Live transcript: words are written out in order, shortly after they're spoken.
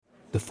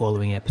The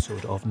following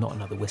episode of Not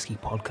Another Whiskey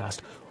podcast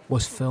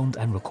was filmed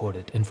and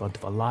recorded in front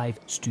of a live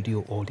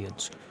studio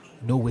audience.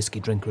 No whiskey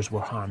drinkers were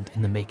harmed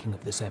in the making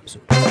of this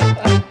episode.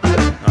 Alright.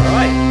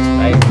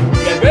 Right.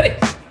 You guys ready?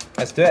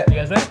 Let's do it. You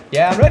guys ready?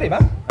 Yeah, I'm ready,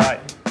 man. Alright.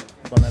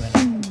 One minute.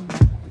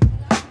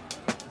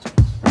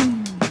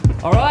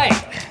 Alright.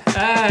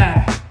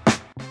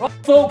 Right,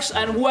 folks,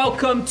 and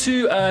welcome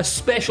to a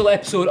special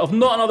episode of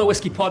Not Another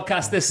Whiskey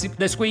podcast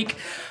this week.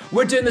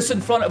 We're doing this in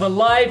front of a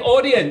live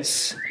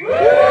audience.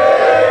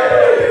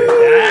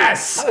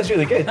 Yes! That was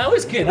really good. That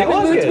was good. That we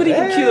was didn't good.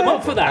 even cue them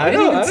up for that. We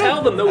didn't even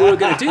tell them that we were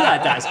going to do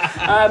that, Daz.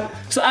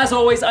 So as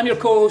always, I'm your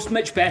co-host,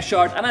 Mitch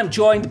Beshard, and I'm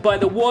joined by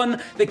the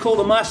one they call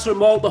the master of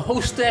malt, the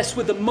hostess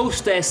with the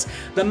mostess,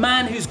 the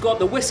man who's got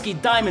the whiskey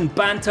diamond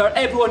banter.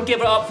 Everyone give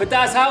it up for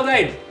Daz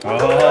Haldane.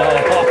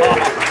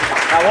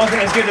 That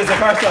wasn't as good as the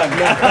first one.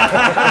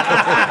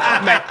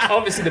 Mate,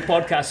 obviously the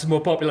podcast is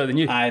more popular than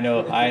you. I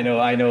know.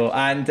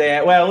 And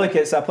well, look,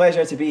 it's a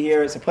pleasure to be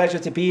here. It's a pleasure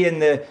to be in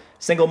the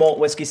Single Malt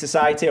Whisky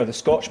Society, or the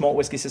Scotch Malt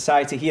Whisky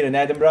Society here in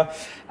Edinburgh.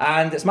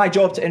 And it's my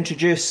job to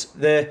introduce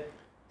the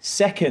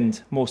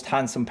second most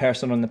handsome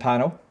person on the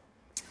panel.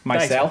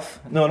 Myself.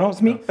 No,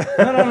 it's me.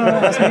 No,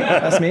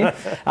 that's me.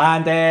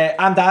 And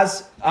I'm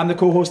Daz. I'm the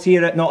co-host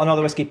here at Not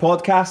Another Whiskey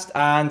podcast.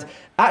 And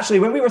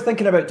actually, when we were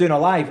thinking about doing a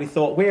live, we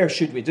thought, where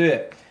should we do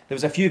it? There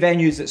was a few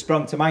venues that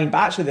sprung to mind, but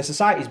actually the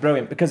Society's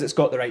brilliant because it's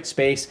got the right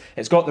space,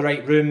 it's got the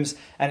right rooms,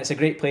 and it's a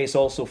great place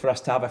also for us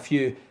to have a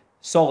few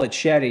solid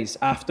sherries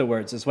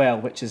afterwards as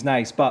well, which is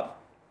nice. But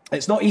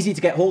it's not easy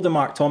to get hold of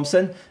Mark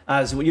Thompson,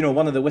 as you know,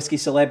 one of the whiskey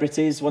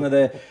celebrities, one of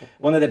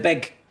the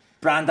big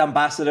brand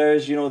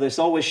ambassadors. You know, there's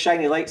always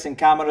shiny lights and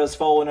cameras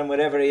following him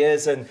wherever he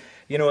is, and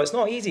you know it's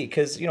not easy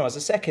because you know as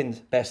the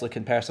second best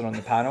looking person on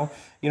the panel,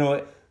 you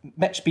know,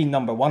 Mitch being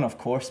number one, of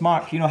course.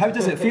 Mark, you know, how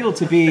does it feel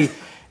to be,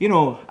 you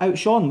know,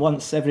 outshone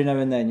once every now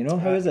and then? You know,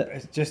 how is it?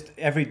 It's just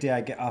every day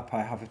I get up,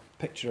 I have a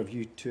picture of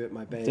you two at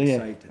my Do you?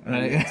 bedside.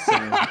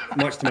 It's,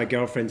 much to my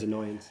girlfriend's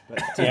annoyance.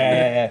 But,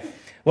 Yeah.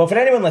 Well, for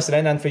anyone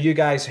listening, and for you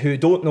guys who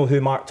don't know who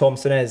Mark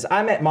Thompson is,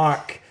 I met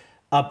Mark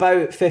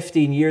about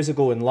 15 years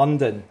ago in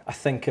London, I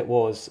think it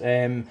was.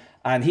 And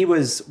he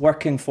was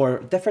working for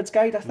Difford's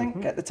Guide, I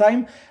think, at the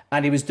time.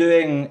 And he was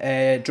doing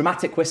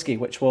Dramatic Whiskey,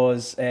 which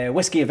was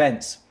whiskey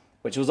events,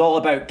 which was all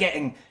about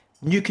getting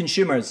new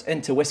consumers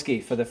into whiskey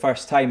for the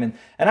first time.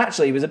 And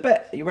actually,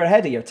 you were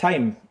ahead of your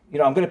time. You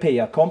know, I'm going to pay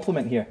you a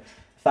compliment here,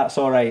 if that's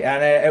all right.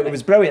 And it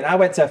was brilliant. I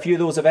went to a few of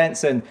those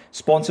events and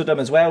sponsored them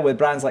as well with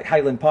brands like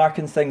Highland Park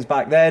and things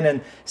back then.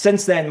 And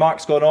since then,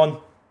 Mark's gone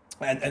on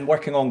and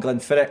working on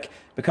Glenfiddich,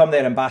 become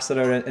their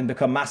ambassador and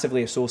become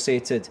massively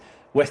associated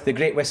with the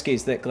great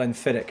whiskies that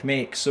Glenfiddich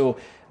makes. So,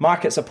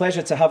 Mark, it's a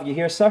pleasure to have you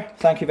here, sir.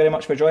 Thank you very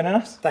much for joining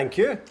us. thank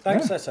you.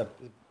 Thanks. That's the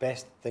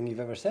best thing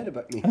you've ever said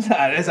about me.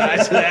 That is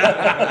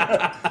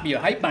actually. You're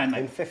a hype man,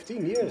 In mate.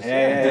 15 years.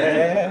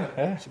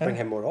 Yeah. Should bring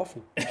him more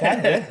often.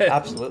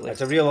 Absolutely.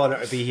 It's a real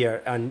honour to be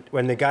here. And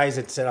when the guys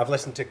had said, I've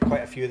listened to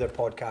quite a few of their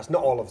podcasts,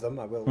 not all of them,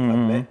 I will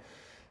admit.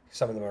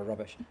 Some of them are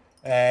rubbish.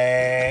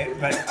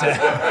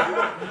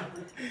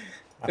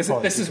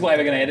 This is why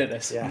we're going to edit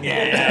this. Yeah.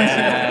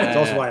 It's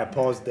also why I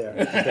paused there.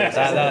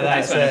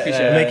 That's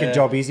it. Make your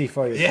job easy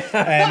for you.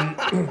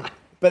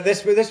 But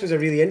this was a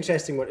really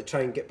interesting one to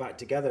try and get back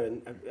together.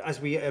 And as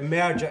we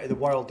emerge out of the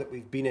world that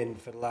we've been in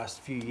for the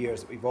last few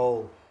years, that we've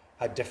all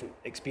had different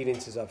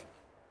experiences of,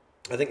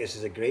 I think this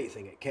is a great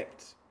thing. It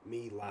kept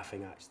me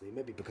laughing, actually,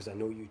 maybe because I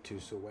know you two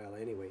so well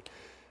anyway.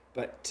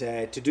 But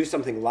to do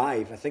something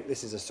live, I think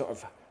this is a sort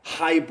of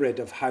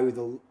hybrid of how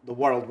the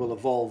world will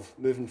evolve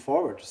moving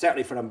forward.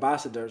 Certainly for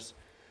ambassadors,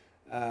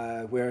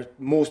 where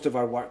most of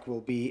our work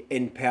will be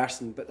in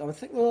person, but I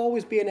think there'll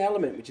always be an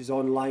element which is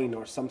online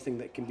or something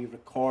that can be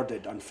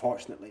recorded,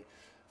 unfortunately,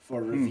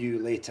 for review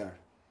later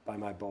by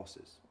my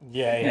bosses.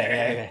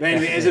 Yeah. But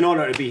anyway, it's an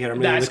honour to be here. I'm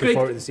really looking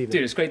forward to this evening.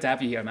 Dude, it's great to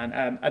have you here,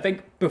 man. I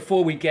think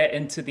before we get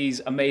into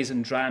these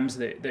amazing drams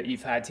that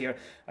you've had here,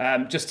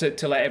 just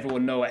to let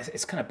everyone know,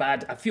 it's kind of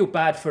bad. I feel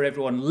bad for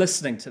everyone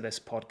listening to this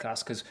podcast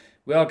because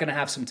we are going to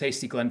have some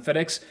tasty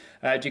Glenfiddichs.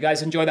 Do you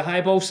guys enjoy the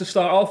highballs to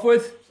start off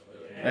with?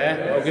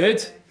 Yeah, all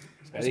good?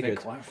 Very good.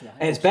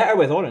 And it's better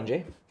with orange,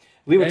 eh?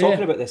 We were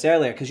talking about this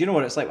earlier because you know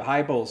what it's like with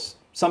highballs.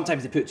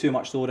 Sometimes they put too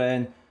much soda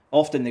in.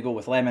 Often they go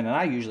with lemon, and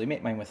I usually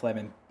make mine with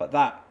lemon. But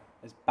that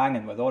is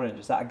banging with orange.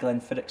 Is that a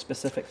Glenfiddich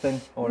specific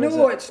thing? Or No, is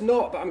it... it's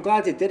not, but I'm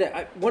glad they did it.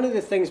 One of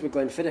the things with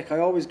Glenfiddich, I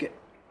always get,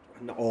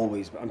 not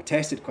always, but I'm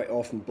tested quite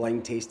often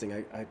blind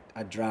tasting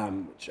a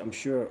dram, which I'm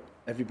sure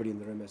everybody in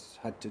the room has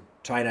had to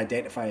try and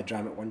identify a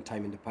dram at one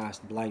time in the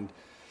past blind.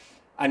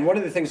 And one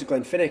of the things with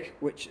Glenfiddich,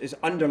 which is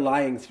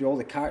underlying through all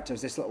the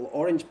characters, this little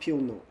orange peel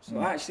note.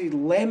 So actually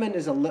lemon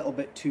is a little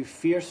bit too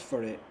fierce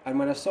for it. And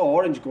when I saw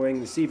orange going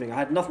this evening, I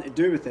had nothing to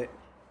do with it.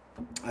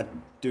 I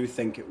do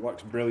think it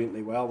works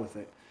brilliantly well with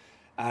it.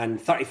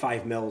 And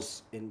 35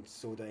 mils in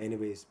soda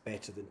anyway is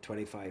better than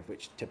 25,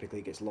 which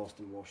typically gets lost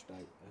and washed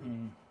out.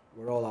 And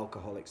we're all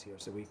alcoholics here,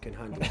 so we can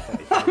handle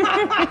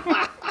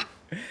 35.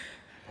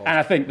 And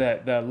I think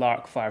that the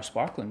Lark Fire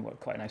Sparkling worked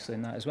quite nicely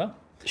in that as well.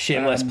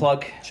 Shameless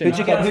plug. Shameless Who'd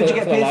you get for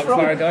paid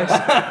Lagerfire, from?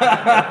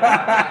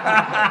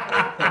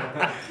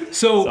 guys.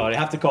 So Sorry, I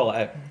have to call it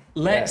out.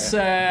 let's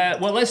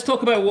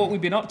talk about what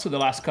we've been up to the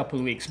last couple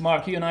of weeks.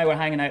 Mark, you and I were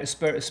hanging out at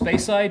Spirit of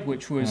Speyside,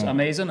 which was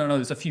amazing. I know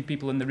there's a few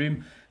people in the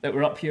room that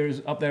were up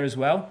there as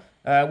well.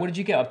 What did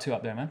you get up to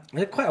up there, man? I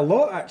did quite a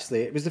lot,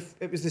 actually. It was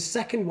the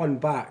second one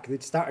back.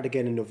 They'd started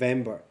again in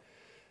November,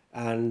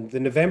 and the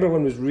November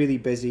one was really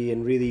busy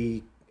and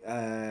really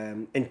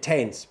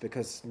intense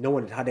because no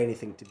one had had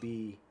anything to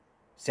be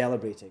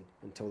celebrating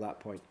until that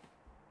point.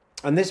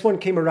 And this one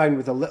came around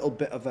with a little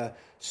bit of a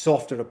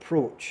softer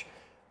approach,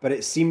 but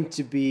it seemed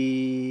to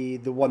be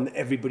the one that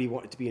everybody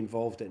wanted to be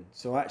involved in.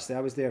 So actually,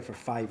 I was there for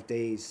 5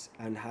 days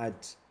and had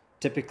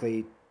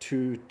typically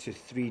 2 to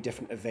 3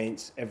 different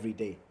events every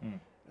day.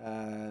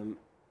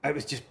 It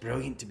was just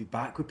brilliant to be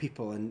back with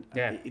people, and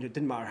it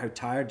didn't matter how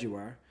tired you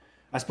were.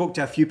 I spoke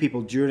to a few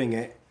people during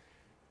it,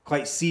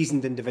 quite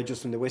seasoned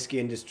individuals from the whiskey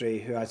industry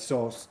who I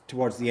saw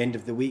towards the end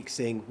of the week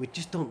saying, "We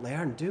just don't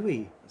learn, do we?"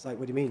 I was like,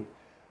 "What do you mean?"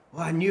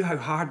 "Well, I knew how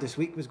hard this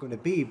week was going to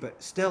be,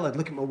 but still I'd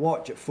look at my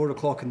watch at 4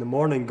 o'clock in the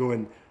morning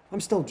going, I'm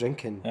still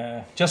drinking."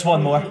 Just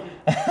one more.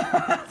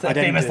 I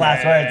didn't famous do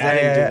last that. words. I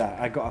didn't do that.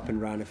 I got up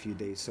and ran a few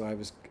days, so I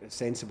was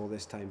sensible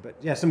this time. But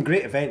yeah, some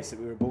great events that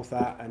we were both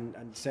at, and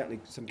certainly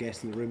some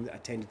guests in the room that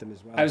attended them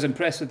as well. I was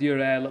impressed with your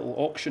little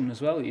auction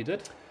as well that you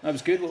did. That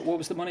was good. What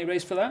was the money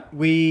raised for that?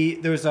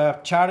 There's a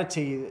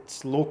charity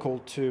that's local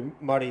to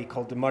Murray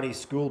called the Murray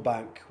School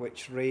Bank,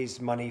 which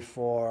raised money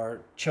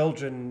for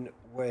children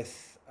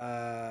with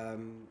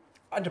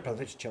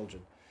underprivileged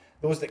children,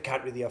 those that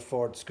can't really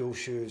afford school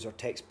shoes or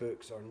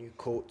textbooks or new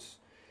coats.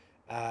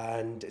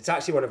 And it's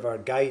actually one of our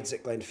guides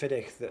at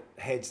Glenfiddich that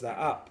heads that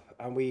up.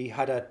 And we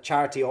had a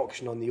charity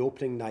auction on the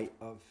opening night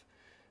of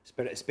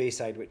Spirit of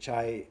Speyside, which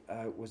I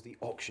was the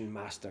auction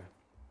master.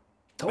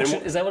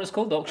 Is that what it's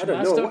called? The auction I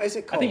don't know. master? What is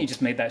it I called? think you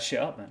just made that shit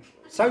up, man.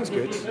 Sounds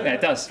good. Yeah,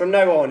 it does. From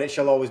now on, it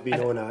shall always be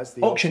known as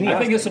the Auctioneer. I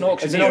think it's an It's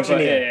auctioneer. an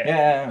auctioneer.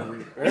 Yeah.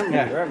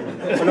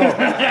 Oh, no,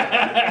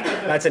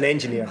 that's an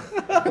engineer.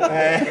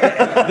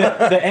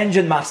 The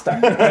engine master.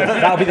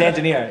 That'll be the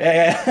engineer.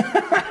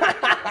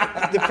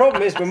 The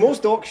problem is, with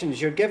most auctions,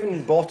 you're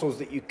given bottles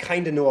that you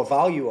kind of know a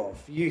value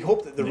of. You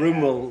hope that the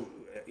room will,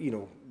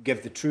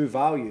 give the true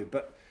value.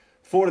 But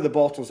 4 of the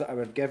bottles that I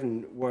were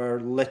given were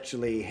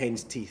literally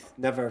hen's teeth,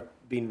 never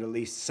been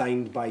released,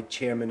 signed by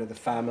chairman of the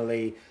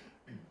family,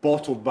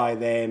 bottled by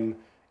them.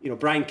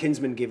 Brian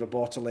Kinsman gave a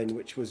bottle in,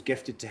 which was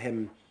gifted to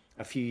him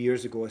a few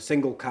years ago, a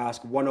single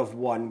cask, 1 of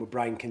 1, with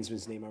Brian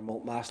Kinsman's name, our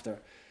malt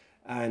master.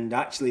 And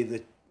actually,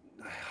 the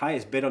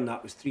highest bid on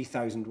that was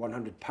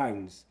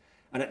 £3,100.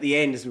 And at the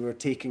end, as we were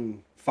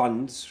taking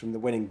funds from the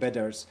winning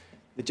bidders,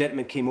 the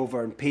gentleman came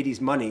over and paid his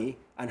money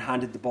and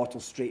handed the bottle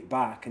straight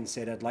back and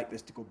said, "I'd like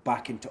this to go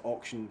back into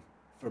auction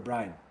for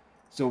Brian."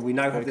 So we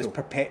now have this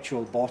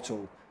perpetual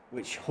bottle,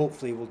 which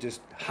hopefully will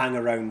just hang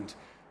around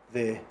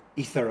the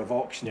ether of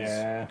auctions,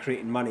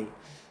 creating money.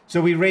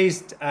 So we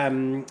raised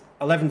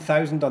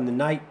 11,000 on the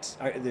night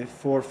out of the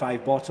 4 or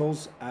 5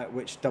 bottles,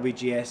 which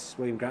WGS,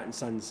 William Grant &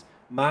 Sons,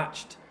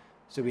 matched.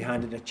 So we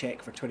handed a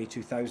cheque for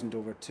 22,000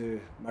 over to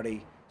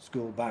Murray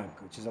School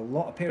Bank, which is a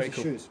lot of pairs of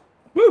shoes.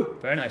 Woo!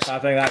 Very nice. I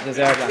think that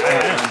deserves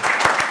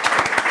that.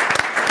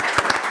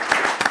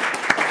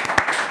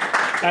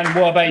 And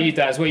what about you,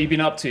 Daz? What have you been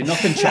up to?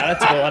 Nothing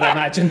charitable, I'd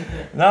imagine.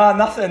 No,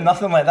 nothing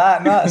like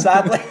that. No,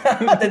 sadly,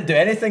 I didn't do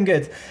anything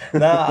good.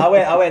 No,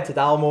 I went to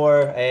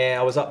Dalmore.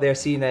 I was up there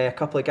seeing a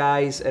couple of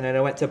guys, and then I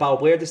went to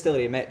Balblair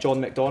Distillery. Met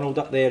John McDonald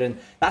up there, and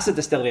that's a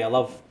distillery I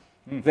love.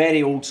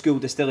 Very old school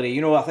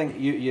distillery. I think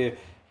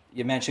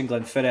you mentioned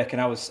Glenfiddich,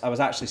 and I was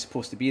actually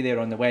supposed to be there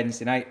on the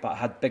Wednesday night, but I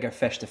had bigger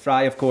fish to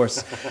fry, of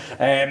course.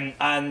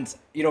 And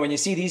when you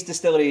see these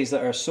distilleries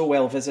that are so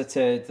well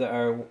visited, that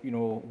are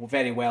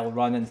very well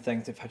run and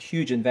things, they've had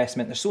huge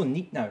investment. They're so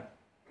neat now.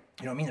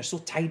 They're so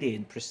tidy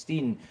and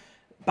pristine.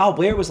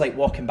 Balblair was like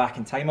walking back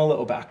in time a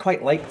little bit. I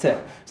quite liked it.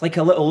 It's like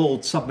a little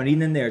old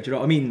submarine in there. Do you know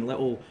what I mean?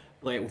 Little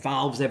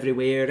valves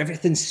everywhere,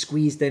 everything's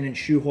squeezed in and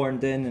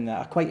shoehorned in, and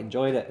I quite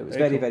enjoyed it. It was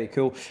very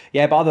cool.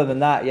 Yeah, but other than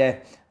that,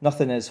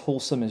 nothing as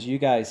wholesome as you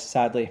guys,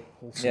 sadly.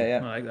 Wholesome.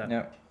 Yeah. I like that.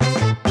 Yeah.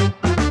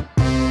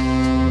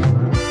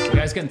 You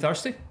guys getting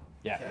thirsty?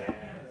 Yeah.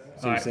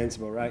 Seems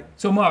sensible, right?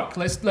 So Mark,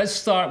 let's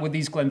start with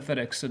these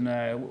Glenfiddichs, and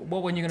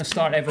what when you're going to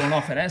start everyone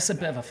off in? It's a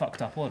bit of a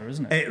fucked up order,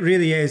 isn't it? It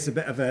really is a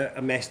bit of a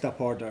messed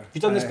up order. Have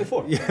you done this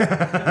before?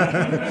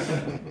 Yeah.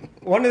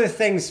 One of the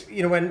things,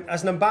 when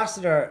as an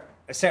ambassador,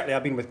 certainly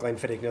I've been with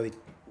Glenfiddich nearly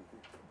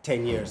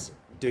 10 years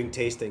doing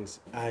tastings,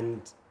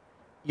 and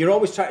you're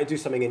always trying to do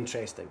something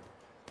interesting.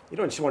 You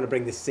don't just want to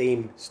bring the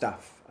same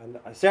stuff. And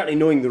certainly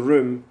knowing the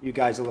room, you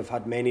guys will have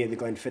had many of the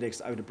Glenfiddichs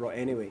that I would have brought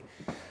anyway.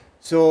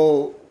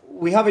 So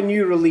we have a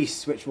new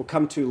release, which we'll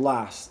come to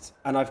last,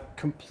 and I've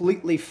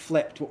completely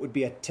flipped what would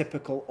be a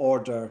typical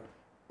order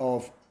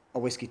of a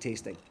whiskey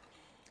tasting.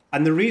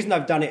 And the reason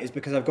I've done it is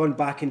because I've gone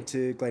back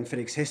into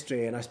Glenfiddich's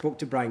history, and I spoke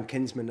to Brian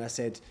Kinsman, and I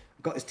said,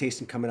 I've got this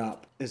tasting coming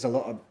up. There's a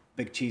lot of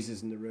big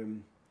cheeses in the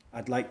room.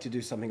 I'd like to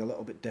do something a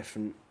little bit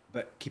different,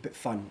 but keep it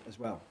fun as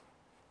well.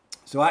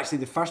 So actually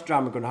the first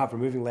dram we're going to have, we're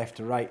moving left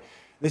to right.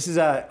 This is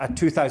a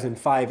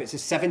 2005. It's a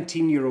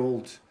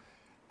 17-year-old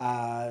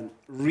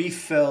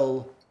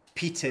refill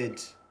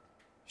peated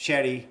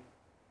sherry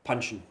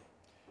puncheon.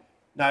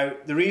 Now,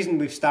 the reason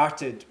we've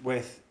started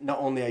with not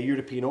only a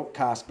European oak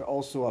cask, but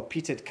also a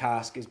peated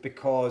cask is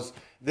because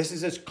this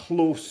is as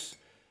close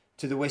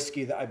to the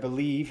whiskey that I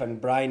believe, and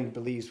Brian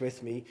believes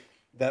with me,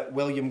 that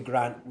William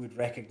Grant would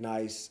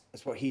recognise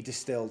as what he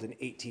distilled in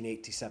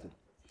 1887.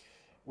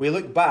 We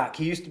look back,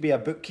 he used to be a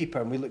bookkeeper,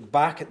 and we look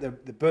back at the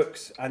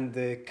books, and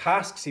the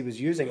casks he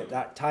was using at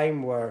that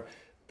time were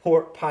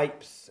port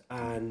pipes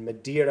and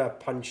Madeira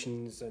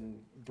puncheons and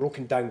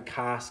broken down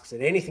casks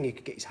and anything he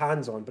could get his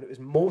hands on, but it was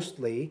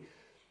mostly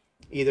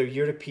either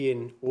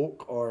European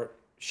oak or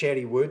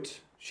sherry wood,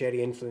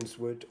 sherry influenced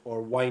wood,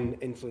 or wine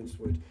influenced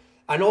wood.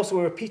 And also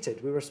we were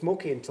peated. We were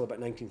smoky until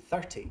about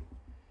 1930.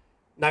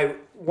 Now,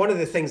 one of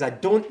the things I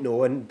don't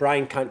know, and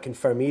Brian can't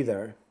confirm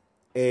either,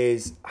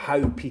 is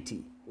how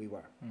peaty we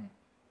were.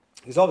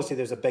 Because obviously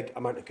there's a big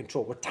amount of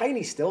control. We're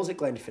tiny stills at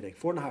Glenfiddich,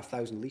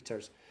 4,500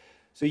 litres.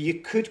 So you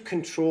could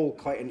control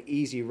quite an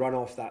easy run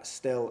off that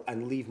still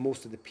and leave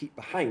most of the peat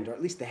behind, or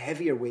at least the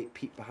heavier weight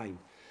peat behind.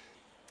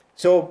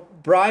 So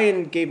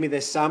Brian gave me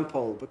this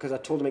sample because I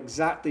told him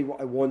exactly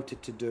what I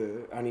wanted to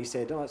do, and he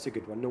said, oh, that's a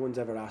good one. No one's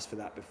ever asked for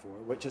that before,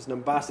 which as an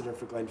ambassador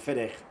for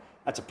Glenfiddich,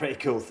 that's a pretty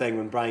cool thing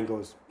when Brian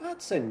goes,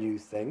 that's a new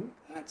thing.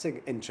 That's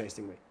an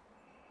interesting way.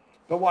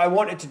 But what I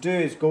wanted to do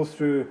is go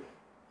through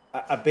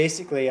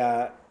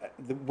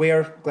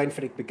where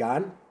Glenfiddich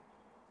began,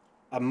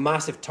 a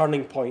massive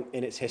turning point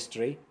in its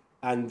history,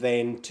 and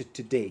then to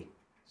today.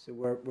 So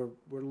we're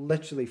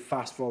literally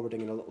fast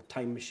forwarding in a little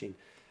time machine.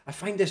 I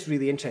find this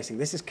really interesting.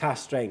 This is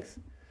cask strength.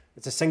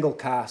 It's a single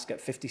cask at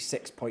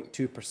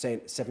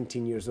 56.2%,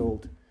 17 years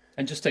old.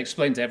 And just to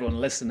explain to everyone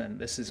listening,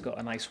 this has got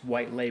a nice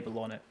white label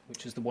on it,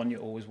 which is the one you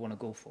always want to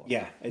go for.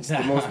 Yeah, it's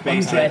the most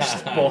basic.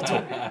 Best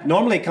bottle.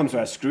 Normally it comes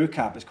with a screw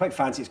cap. It's quite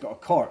fancy. It's got a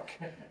cork.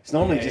 It's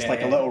normally just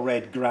a little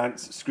red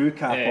Grant's screw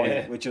cap on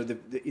it, which are the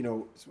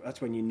that's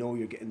when you know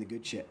you're getting the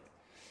good shit.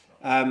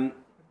 But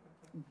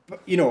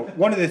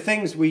one of the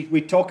things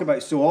we talk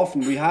about so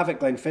often, we have at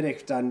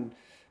Glenfiddich done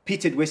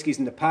peated whiskies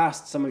in the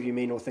past. Some of you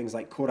may know things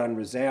like Coran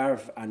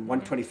Reserve and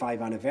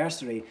 125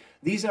 Anniversary.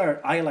 These are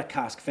Islay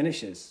cask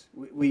finishes.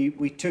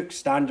 We took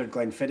standard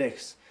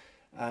Glenfiddichs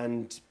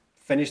and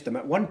finished them.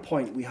 At one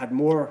point, we had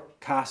more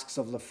casks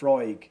of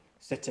Laphroaig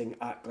sitting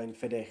at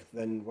Glenfiddich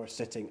than were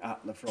sitting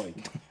at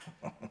Laphroaig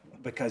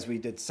because we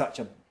did such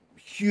a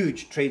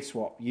huge trade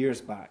swap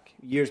years back,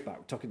 we're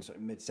talking sort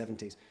of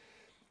mid-70s.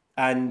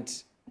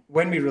 And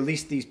when we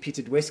released these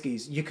peated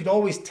whiskies, you could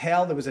always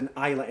tell there was an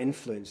Islay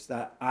influence,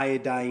 that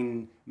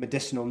iodine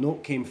medicinal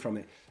note came from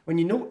it. When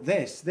you note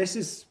this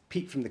is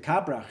peat from the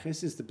Cabrach,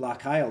 this is the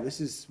Black Isle,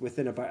 this is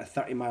within about a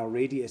 30-mile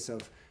radius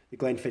of the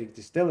Glenfiddich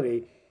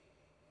distillery.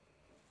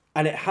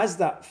 And it has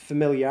that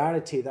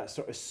familiarity, that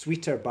sort of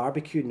sweeter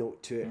barbecue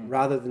note to it,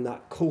 rather than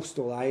that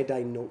coastal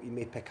iodine note you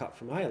may pick up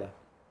from Islay.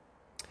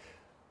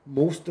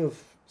 Most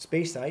of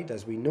Speyside,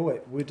 as we know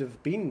it, would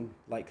have been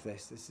like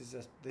this.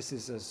 This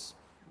is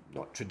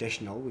not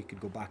traditional. We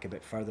could go back a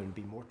bit further and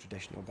be more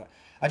traditional, but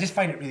I just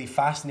find it really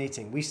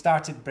fascinating. We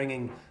started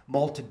bringing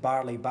malted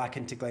barley back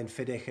into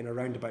Glenfiddich in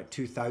around about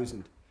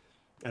 2000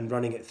 and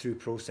running it through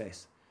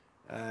process.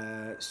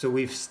 So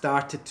we've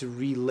started to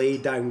relay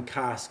down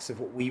casks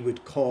of what we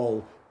would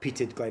call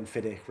peated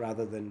Glenfiddich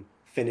rather than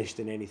finished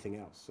in anything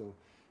else. So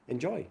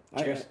enjoy.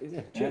 Cheers.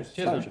 Cheers.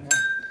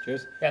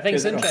 Cheers. Yeah, I think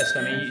it's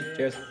interesting.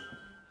 Cheers.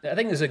 I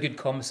think there's a good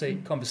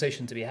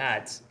conversation to be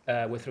had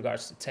with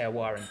regards to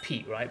terroir and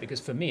peat, right?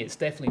 Because for me, it's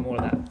definitely more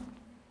of that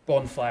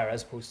bonfire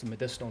as opposed to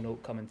medicinal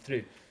note coming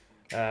through.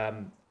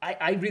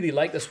 I really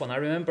like this one. I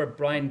remember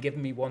Brian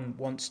giving me one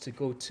once to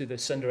go to the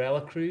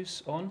Cinderella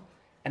cruise on,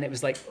 and it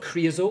was like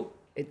creosote.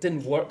 It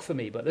didn't work for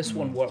me, but this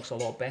one works a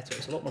lot better.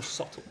 It's a lot more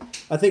subtle.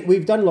 I think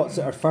we've done lots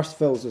at our first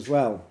fills as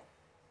well,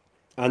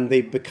 and they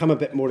become a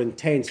bit more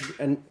intense.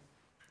 And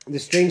the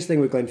strange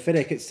thing with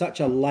Glenfiddich, it's such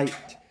a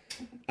light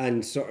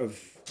and sort of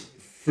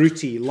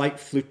fruity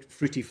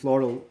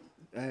floral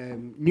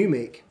new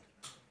make.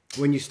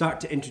 When you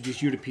start to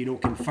introduce European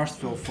oak in first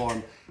fill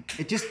form,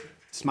 it just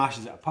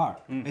smashes it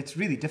apart. It's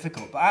really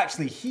difficult. But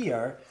actually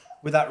here,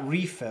 with that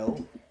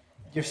refill,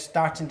 you're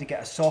starting to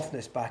get a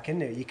softness back in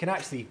there. You can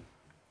actually,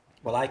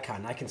 well, I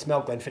can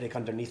smell Glenfiddich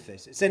underneath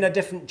this. It's in a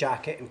different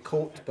jacket and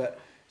coat,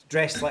 but it's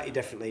dressed slightly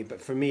differently. But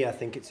for me, I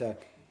think it's a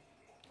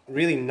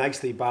really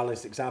nicely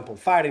balanced example.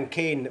 Fire and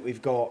Cane that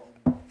we've got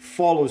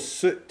follows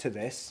suit to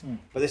this,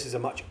 but this is a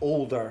much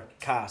older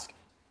cask.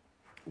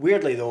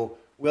 Weirdly though,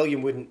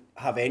 William wouldn't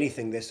have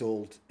anything this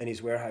old in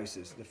his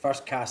warehouses. The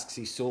first casks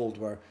he sold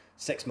were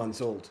 6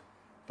 months old,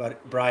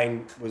 but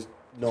Brian was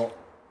not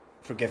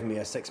forgiving me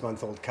a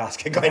 6-month-old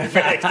cask of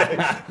Glenfiddich to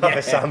have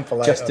a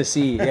sample Just out to of.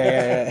 see,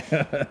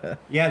 yeah.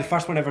 Yeah, the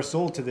first one ever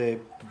sold to the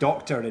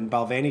doctor in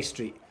Balvenie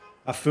Street,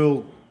 a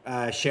full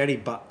sherry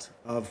butt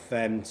of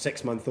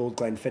 6-month-old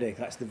Glenfiddich.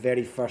 That's the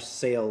very first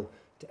sale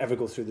to ever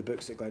go through the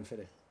books at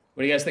Glenfiddich.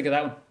 What do you guys think of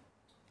that one?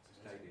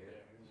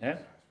 Yeah?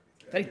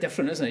 Very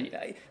different, isn't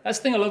it? That's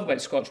the thing I love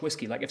about Scotch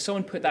whisky. Like, if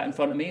someone put that in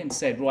front of me and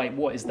said, right,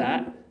 what is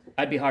that?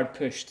 I'd be hard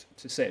pushed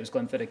to say it was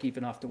Glenfiddich,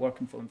 even after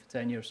working for them for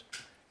 10 years.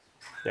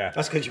 Yeah.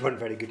 That's because you weren't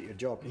very good at your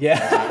job. Yeah.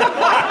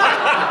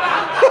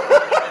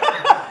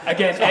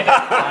 Again,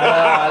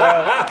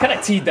 I kind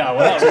of teed that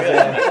one up.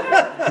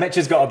 Really. Mitch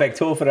has got a big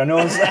toe for a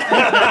nose.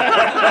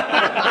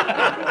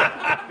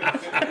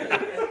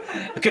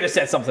 I could have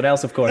said something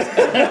else, of course.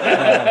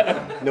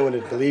 No one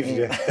had believed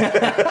you.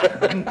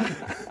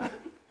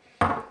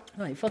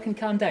 Right, fucking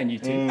calm down, you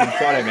two.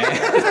 Sorry, mate.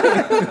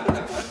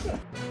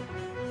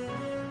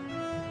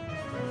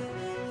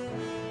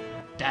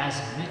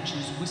 Daz and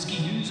Mitch's Whiskey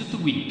News of the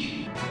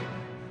Week.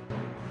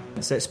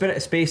 So at Spirit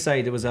of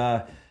Speyside, there was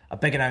a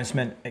big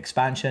announcement,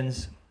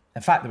 expansions.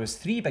 In fact, there was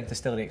 3 big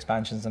distillery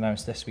expansions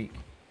announced this week.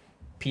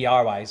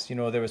 PR-wise, you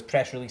know, there was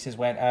press releases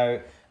went out.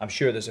 I'm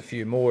sure there's a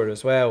few more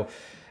as well.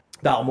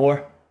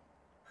 Dalmore,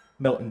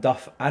 Milton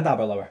Duff and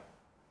Aberlour.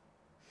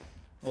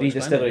 3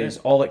 distilleries,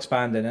 all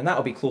expanding, and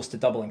that'll be close to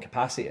doubling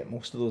capacity at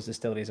most of those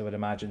distilleries, I would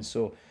imagine.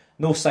 So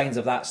no signs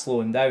of that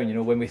slowing down. You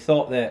know, when we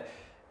thought that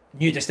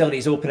new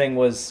distilleries opening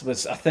was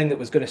a thing that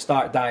was going to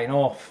start dying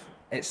off,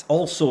 it's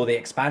also the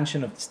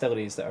expansion of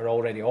distilleries that are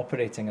already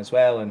operating as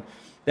well, and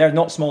they're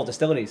not small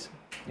distilleries,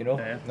 you know.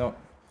 Yeah. No.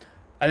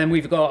 And then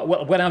we've got,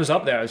 well, when I was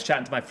up there, I was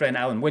chatting to my friend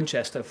Alan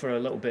Winchester for a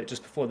little bit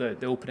just before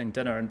the opening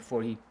dinner and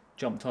before he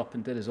jumped up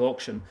and did his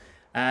auction.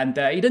 And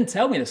he didn't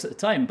tell me this at the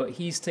time, but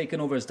he's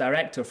taken over as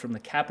director from the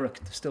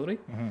Cabrach distillery.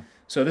 Mm-hmm.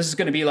 So this is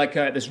going to be like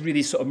this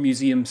really sort of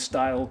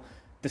museum-style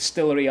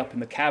distillery up in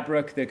the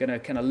Cabrach. They're going to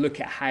kind of look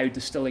at how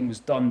distilling was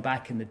done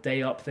back in the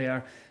day up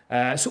there.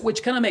 So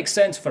which kind of makes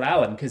sense for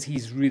Alan, because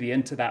he's really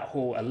into that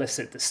whole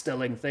illicit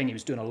distilling thing. He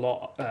was doing a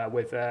lot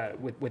with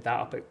that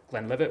up at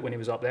Glenlivet when he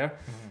was up there.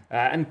 Mm-hmm.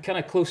 And kind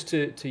of close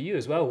to you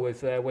as well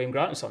with Wayne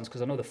Grant and Sons,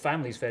 because I know the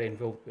family's very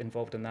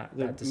involved in that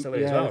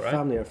distillery as well, right? Yeah, the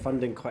family are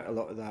funding quite a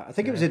lot of that. I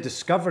think it was a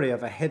discovery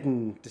of a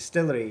hidden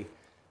distillery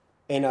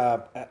in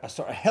a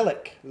sort of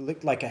hillock. It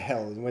looked like a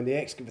hill, and when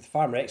the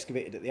farmer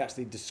excavated it, they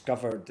actually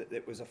discovered that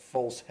it was a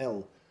false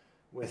hill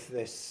with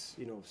this,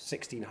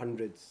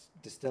 1600s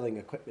distilling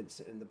equipment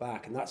sitting in the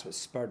back, and that's what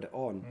spurred it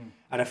on.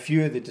 And a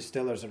few of the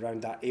distillers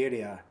around that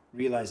area,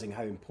 realising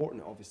how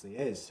important it obviously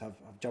is, have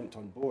jumped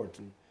on board.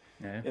 And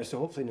so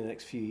hopefully in the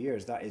next few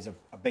years, that is a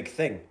big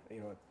thing.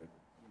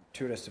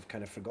 Tourists have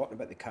kind of forgotten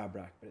about the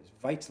Cabrach, but it's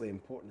vitally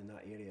important in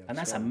that area. And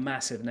that's a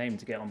massive name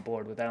to get on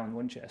board with Alan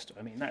Winchester.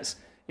 I mean, that's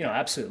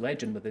absolute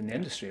legend within the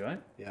industry,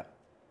 right? Yeah.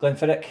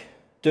 Glenfiddich,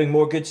 doing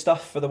more good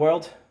stuff for the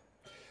world?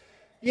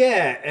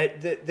 Yeah,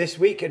 this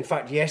week, in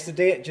fact,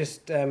 yesterday, it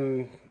just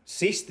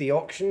ceased the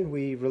auction.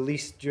 We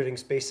released during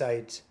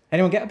Speyside.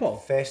 Anyone get a bottle?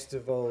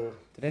 Festival.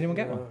 Did anyone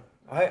get one?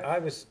 I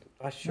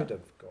should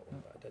have got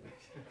one, but I didn't.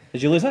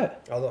 Did you lose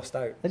out? I lost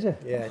out. Did you?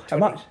 Yeah. How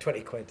much?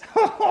 20 quid.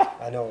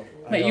 I know.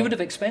 Mate, you would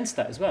have expensed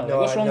that as well. No,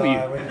 What's wrong with you?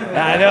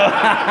 I know.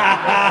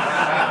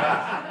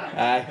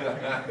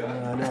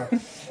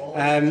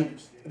 I know.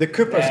 The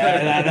Cooper's.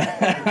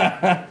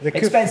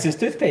 Expenses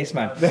toothpaste,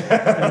 man.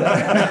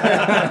 Have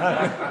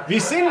you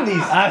seen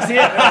these? I've seen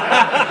it.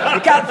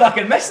 You can't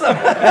fucking miss them.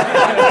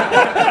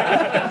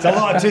 It's a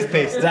lot of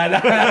toothpaste.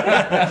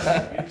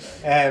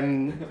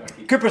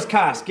 Cooper's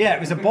Cask. Yeah, it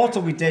was a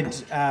bottle we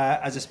did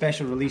as a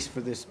special release for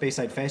the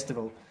Speyside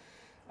Festival.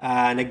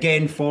 And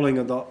again, following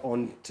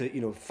on to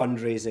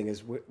fundraising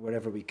as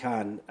wherever we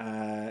can.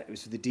 It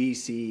was for the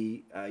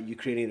DEC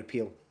Ukrainian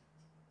appeal.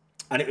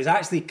 And it was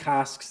actually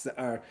casks that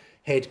our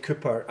head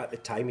cooper at the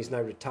time, he's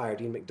now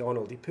retired, Ian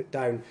MacDonald, he put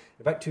down in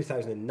about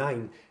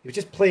 2009. He was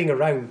just playing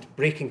around,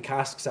 breaking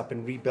casks up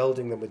and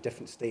rebuilding them with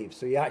different staves.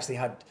 So he actually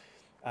had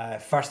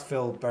first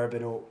fill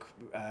bourbon oak,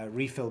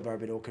 refill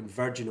bourbon oak and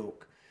virgin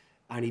oak.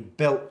 And he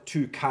built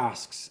 2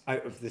 casks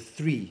out of the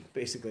 3,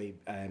 basically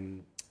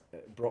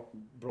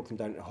broke them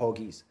down to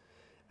hoggies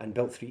and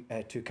built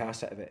 2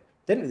 casks out of it.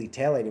 Didn't really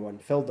tell anyone,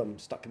 filled them,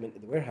 stuck them into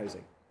the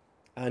warehousing.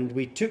 And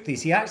we took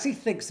these. He actually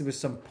thinks there was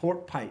some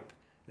port pipe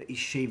that he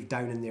shaved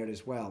down in there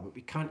as well, but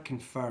we can't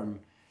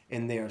confirm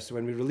in there. So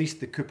when we released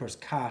the Cooper's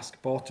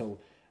Cask bottle,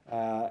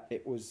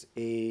 it was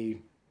a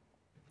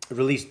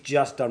release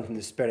just done from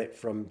the spirit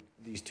from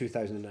these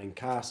 2009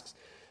 casks.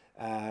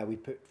 We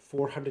put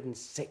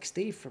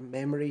 460 from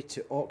memory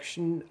to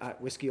auction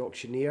at Whiskey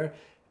Auctioneer,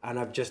 and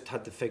I've just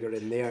had the figure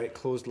in there. It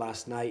closed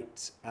last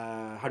night,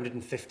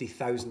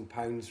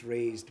 £150,000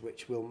 raised,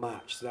 which will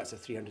match. So that's a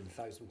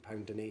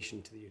 £300,000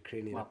 donation to the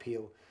Ukrainian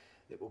appeal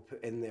that we'll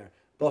put in there.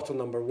 Bottle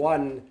number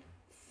 1,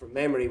 from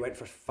memory, went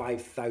for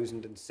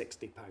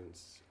 £5,060.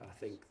 I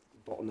think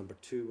bottle number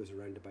 2 was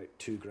around about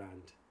 £2,000.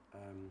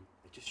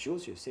 It just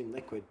shows you, same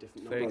liquid,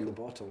 different number on the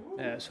bottle.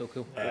 Yeah, it's so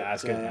cool. Yeah,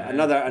 that's good.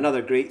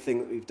 Another great thing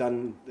that we've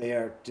done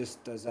there,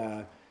 just as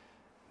a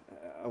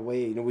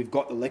way, we've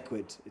got the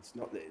liquid.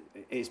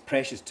 It's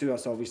precious to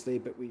us, obviously,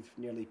 but we've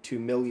nearly 2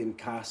 million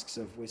casks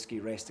of whiskey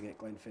resting at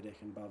Glenfiddich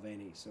and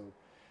Balvenie. So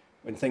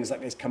when things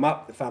like this come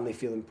up, the family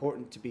feel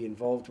important to be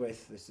involved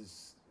with. This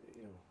is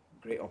a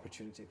great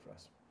opportunity for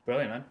us.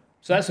 Brilliant, man.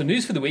 So that's the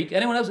news for the week.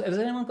 Anyone else? Has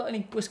anyone got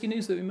any whiskey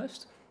news that we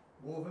missed?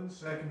 Woven's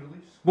second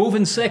release.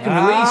 Woven's second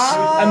release,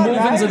 and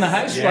Woven's in the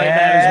house right now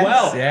as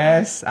well.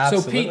 Yes,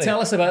 absolutely. So Pete,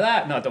 tell us about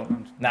that. No, I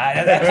don't.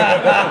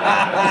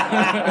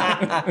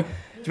 Nah. Do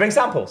you bring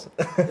samples?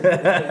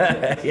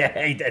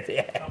 Yeah, he did.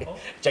 Yeah.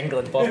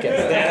 Jingling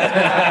pockets.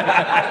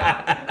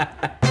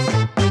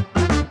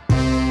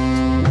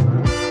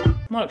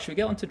 Mark, should we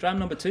get on to dram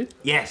number 2?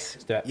 Yes.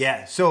 do it.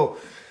 Yeah. So,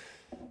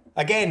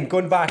 again,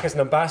 going back as an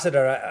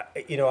ambassador,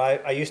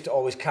 I used to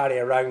always carry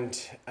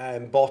around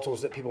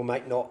bottles that people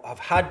might not have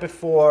had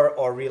before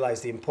or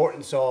realise the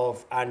importance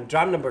of. And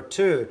dram number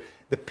 2,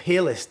 the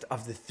palest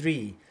of the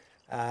 3,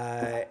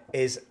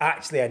 is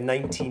actually a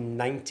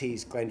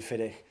 1990s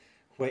Glenfiddich,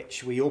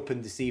 which we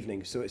opened this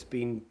evening. So it's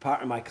been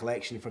part of my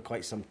collection for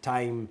quite some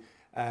time.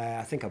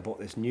 I think I bought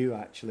this new,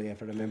 actually,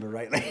 if I remember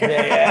rightly.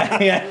 Yeah.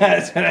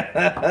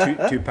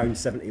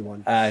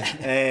 £2.71.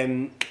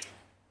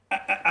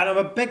 And I'm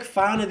a big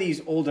fan of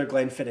these older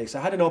Glenfiddichs.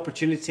 I had an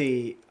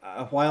opportunity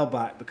a while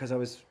back because I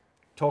was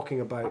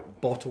talking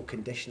about bottle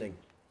conditioning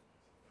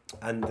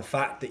and the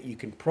fact that you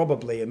can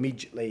probably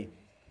immediately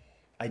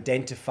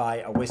identify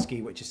a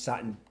whiskey which has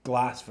sat in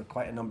glass for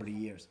quite a number of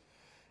years.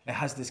 It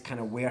has this kind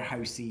of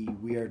warehousey,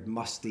 weird,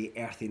 musty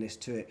earthiness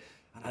to it,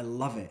 and I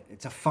love it.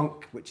 It's a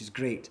funk, which is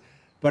great.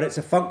 But it's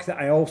a funk that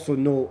I also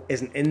know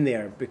isn't in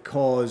there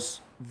because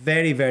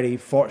very, very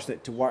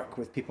fortunate to work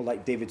with people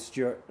like David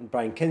Stewart and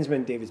Brian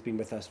Kinsman. David's been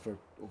with us for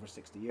over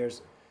 60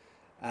 years.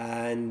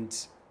 And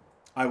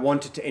I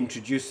wanted to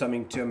introduce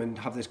something to him and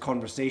have this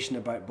conversation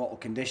about bottle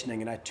conditioning.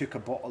 And I took a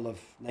bottle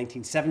of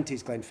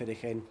 1970s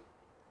Glenfiddich in.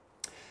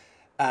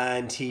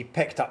 And he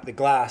picked up the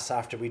glass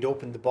after we'd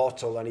opened the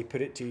bottle and he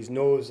put it to his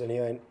nose and he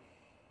went,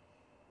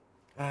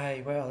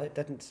 aye, well, it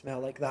didn't smell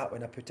like that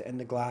when I put it in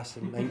the glass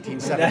in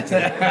 1970.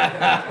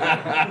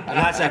 And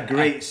that's a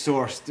great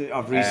source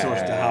of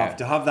resource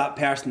to have that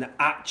person that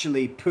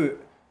actually put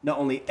not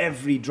only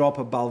every drop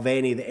of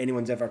Balvenie that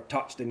anyone's ever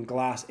touched in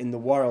glass in the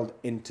world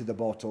into the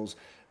bottles,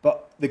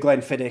 but the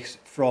Glenfiddichs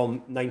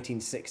from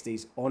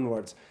 1960s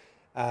onwards.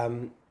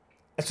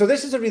 So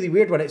this is a really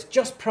weird one. It's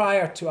just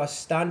prior to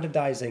us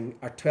standardising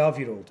our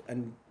 12-year-old,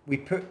 and we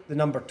put the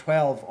number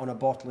 12 on a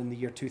bottle in the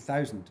year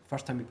 2000.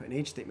 First time we put an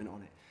age statement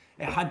on it.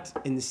 It had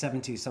in the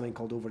 70s something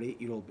called over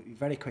 8-year-old, but we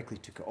very quickly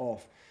took it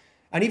off.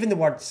 And even the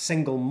word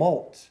single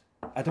malt,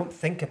 I don't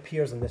think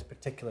appears in this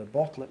particular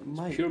bottle. It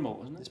might. It's pure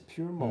malt, isn't it? It's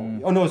pure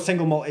malt. Oh no,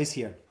 single malt is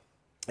here.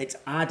 It's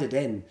added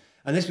in.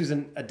 And this was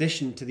an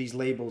addition to these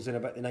labels in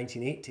about the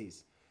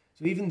 1980s.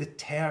 So even the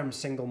term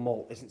single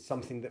malt isn't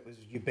something that was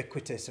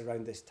ubiquitous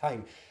around this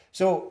time.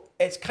 So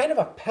it's kind of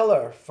a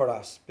pillar for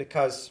us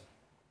because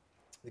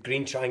the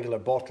green triangular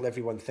bottle,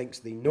 everyone thinks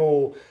they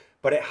know,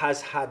 but it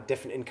has had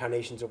different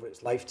incarnations over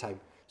its lifetime.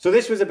 So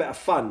this was a bit of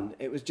fun.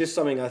 It was just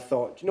something I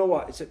thought, you know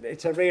what,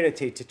 it's a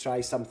rarity to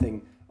try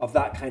something of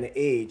that kind of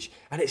age.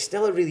 And it's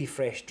still a really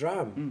fresh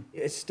dram.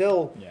 It's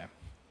still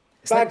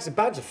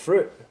bags of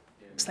fruit.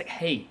 It's like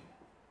hay.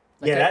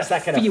 That's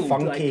that kind of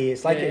funky.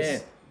 Like,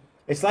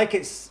 It's like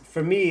it's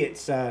for me.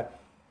 It's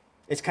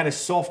kind of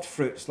soft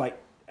fruits like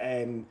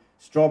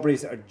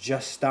strawberries that are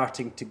just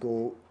starting to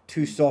go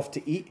too soft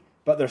to eat,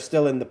 but they're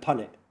still in the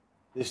punnet.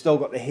 They've still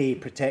got the hay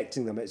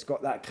protecting them. It's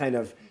got that kind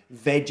of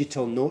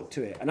vegetal note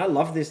to it, and I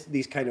love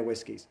these kind of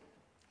whiskies.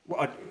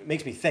 Well, it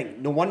makes me think.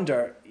 No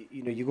wonder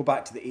you go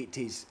back to the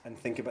 80s and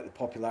think about the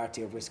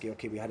popularity of whiskey.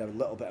 Okay, we had a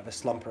little bit of a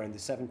slump around the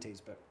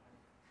 70s, but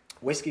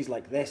whiskies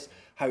like this,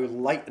 how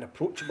light and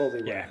approachable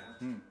they were,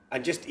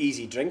 and just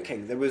easy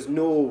drinking. There was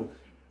no.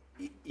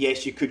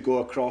 Yes, you could go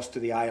across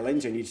to the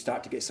islands and you'd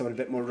start to get something a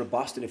bit more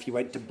robust. And if you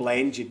went to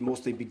blends, you'd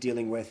mostly be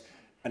dealing with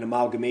an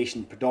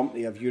amalgamation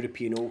predominantly of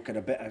European oak and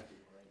a bit of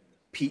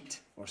peat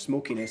or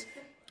smokiness.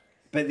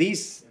 But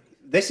this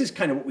is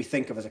kind of what we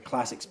think of as a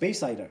classic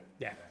Speyside.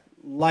 Yeah.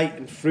 Light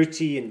and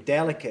fruity and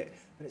delicate.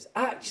 But it's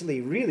actually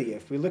really,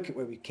 if we look at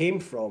where we came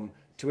from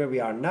to where we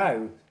are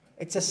now,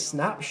 it's a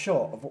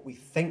snapshot of what we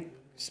think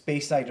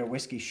Speyside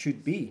whiskey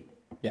should be.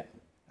 Yeah.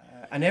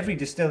 And every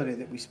distillery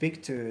that we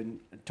speak to and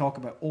talk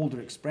about older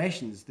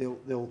expressions,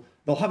 they'll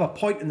have a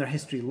point in their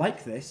history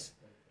like this,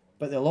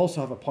 but they'll also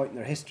have a point in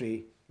their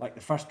history like the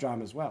first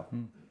dram as well.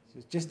 So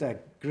it's just a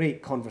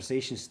great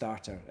conversation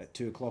starter at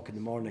 2:00 in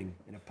the morning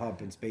in a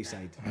pub in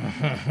Speyside.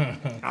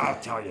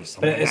 I'll tell you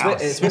something. But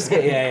it's whiskey,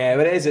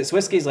 but it is. It's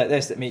whiskies like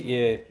this that make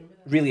you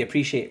really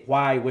appreciate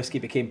why whiskey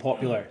became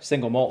popular.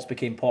 Single malts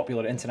became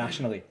popular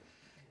internationally,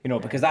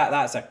 because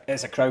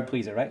it's a crowd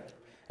pleaser, right?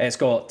 It's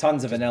got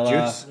tons of vanilla,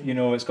 juice.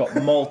 It's got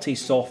malty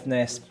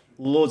softness,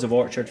 loads of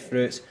orchard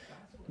fruits,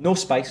 no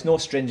spice, no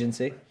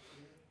stringency.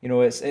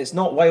 It's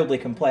not wildly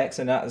complex,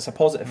 and that's a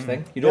positive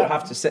thing. You don't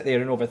have to sit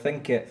there and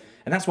overthink it.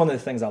 And that's one of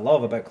the things I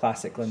love about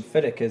classic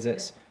Glenfiddich is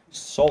it's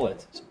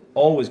solid. It's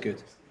always good.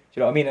 Do you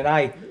know what I mean? And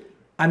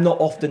I'm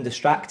not often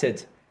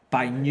distracted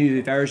by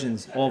new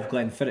versions of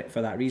Glenfiddich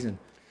for that reason,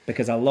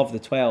 because I love the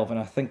 12, and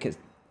I think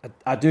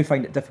I do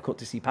find it difficult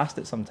to see past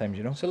it sometimes,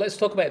 So let's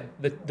talk about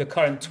the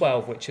current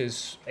 12, which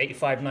is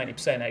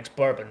 85-90%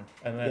 ex-bourbon,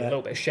 and then a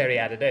little bit of sherry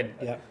added in.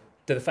 Yeah.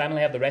 Do the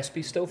family have the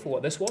recipe still for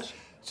what this was?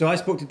 So I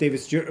spoke to David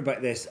Stewart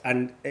about this,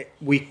 and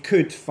we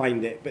could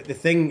find it. But the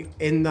thing,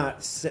 in that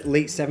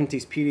late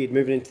 70s period,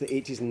 moving into the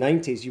 80s and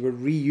 90s, you were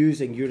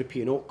reusing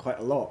European oak quite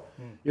a lot.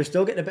 You're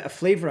still getting a bit of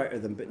flavour out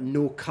of them, but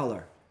no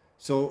colour.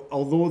 So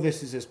although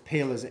this is as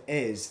pale as it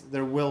is,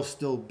 there will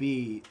still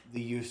be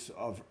the use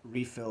of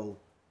refill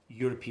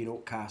European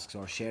oak casks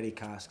or sherry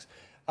casks,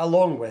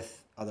 along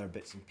with other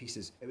bits and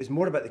pieces. It was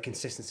more about the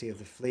consistency of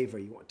the flavour.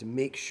 You wanted to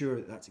make sure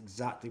that that's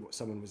exactly what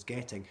someone was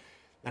getting.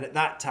 And at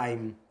that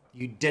time,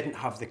 you didn't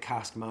have the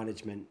cask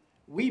management.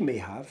 We may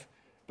have,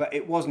 but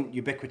it wasn't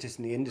ubiquitous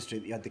in the industry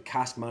that you had the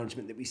cask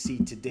management that we see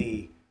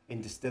today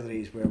in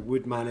distilleries, where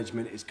wood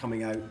management is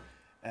coming out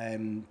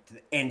to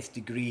the nth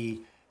degree,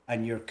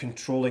 and you're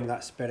controlling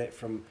that spirit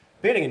from,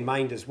 bearing in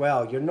mind as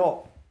well,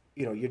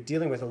 you're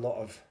dealing with a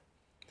lot of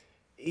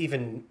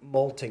even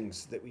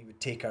maltings that we would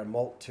take our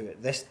malt to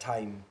at this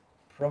time,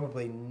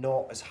 probably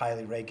not as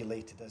highly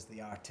regulated as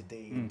they are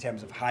today in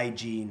terms of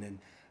hygiene, and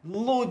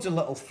loads of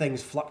little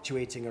things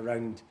fluctuating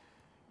around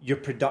your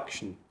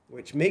production,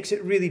 which makes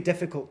it really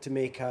difficult to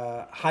make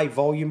a high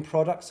volume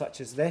product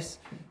such as this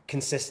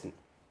consistent.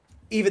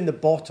 Even the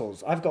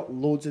bottles, I've got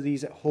loads of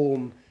these at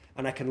home,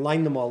 and I can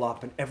line them all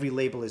up, and every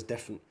label is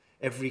different.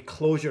 Every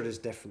closure is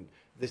different.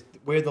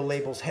 Where the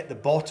labels hit the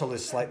bottle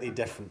is slightly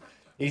different.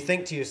 And you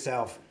think to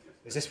yourself,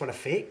 is this one a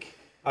fake?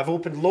 I've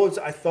opened loads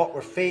that I thought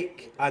were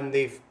fake, and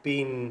they've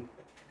been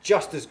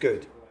just as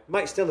good.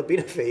 Might still have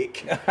been a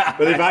fake, but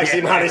they've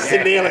actually managed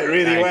to nail it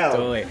really well.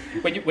 Totally.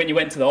 When you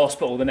went to the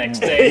hospital the next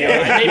day, you're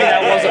like, maybe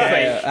that was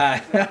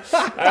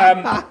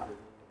a fake.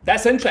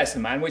 That's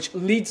interesting, man, which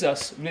leads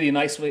us really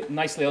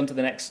nicely onto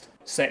the next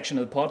section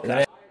of the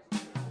podcast.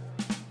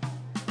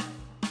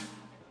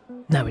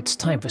 Now it's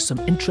time for some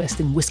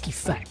interesting whiskey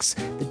facts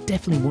that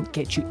definitely won't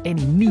get you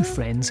any new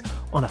friends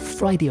on a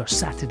Friday or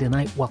Saturday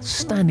night while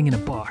standing in a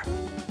bar.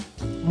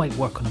 Might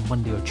work on a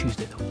Monday or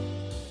Tuesday though.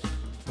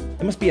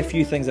 There must be a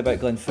few things about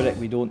Glenfiddich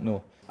we don't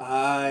know.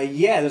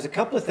 Yeah, there's a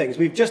couple of things.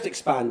 We've just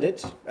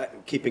expanded,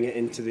 keeping it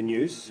into the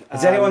news.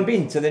 Has anyone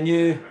been to the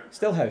new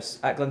still house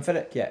at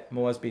Glenfiddich? Yeah,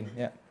 Mo has been,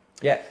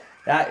 yeah.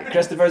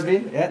 Christopher's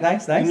been, yeah,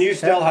 nice. The new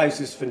still house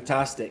is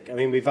fantastic. I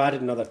mean, we've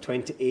added another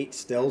 28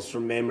 stills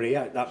from memory.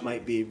 That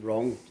might be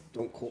wrong.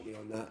 Don't quote me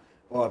on that.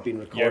 Oh, I've been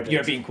recorded.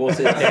 You're being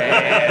quoted.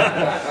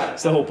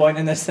 That's the whole point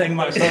in this thing,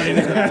 Mark. Sorry,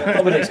 I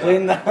would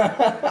explain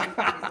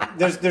that.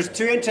 There's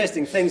two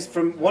interesting things.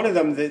 From one of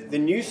them, the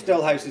new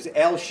still house is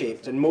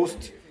L-shaped, and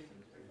most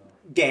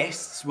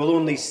guests will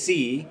only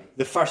see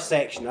the first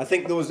section. I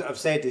think those that have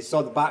said they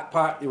saw the back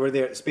part, they were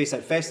there at the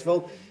Speyside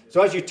Festival.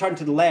 So as you turn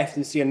to the left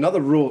and see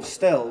another row of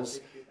stills,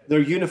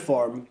 they're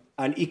uniform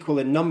and equal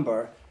in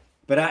number,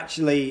 but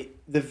actually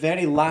the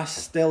very last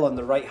still on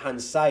the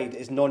right-hand side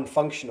is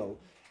non-functional,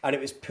 and it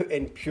was put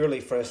in purely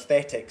for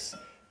aesthetics,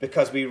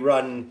 because we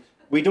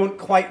don't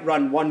quite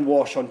run one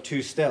wash on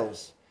two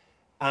stills.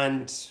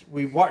 And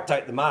we worked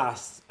out the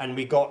maths, and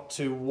we got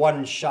to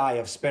one shy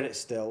of spirit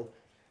still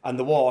and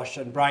the wash,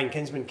 and Brian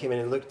Kinsman came in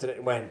and looked at it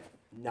and went,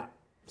 nah.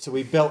 So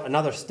we built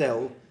another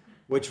still,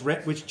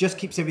 which just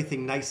keeps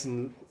everything nice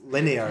and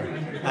linear.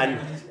 And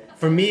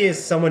for me,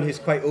 as someone who's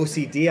quite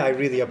OCD, I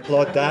really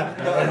applaud that.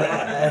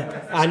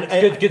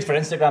 And Good for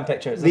Instagram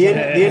pictures. The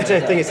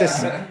interesting thing is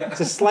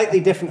it's a slightly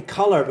different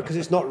colour because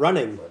it's not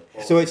running,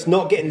 so it's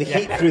not getting the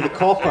heat through the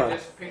copper.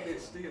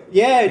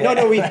 Yeah, no,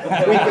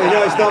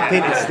 it's not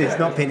painted steel. It's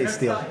not painted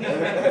steel.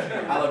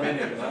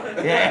 Aluminium.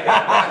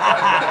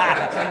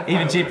 Yeah.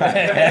 Even cheaper.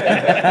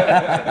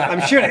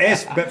 I'm sure it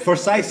is, but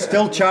Forsyth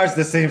still charge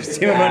the same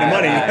amount of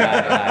money.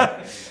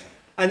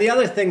 And the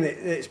other thing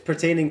that's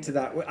pertaining to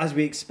that, as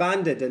we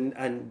expanded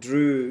and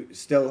drew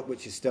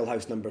which is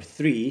Stillhouse number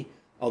 3,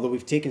 although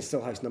we've taken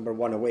Stillhouse number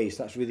 1 away,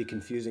 so that's really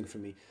confusing for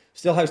me.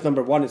 Stillhouse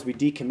number 1, as we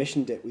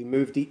decommissioned it, we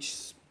moved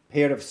each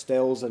pair of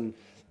stills and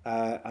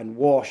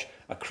wash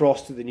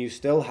across to the new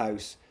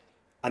Stillhouse,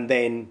 and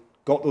then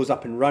got those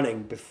up and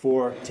running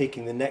before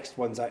taking the next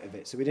ones out of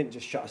it. So we didn't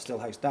just shut a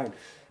Stillhouse down.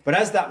 But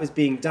as that was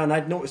being done,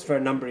 I'd noticed for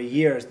a number of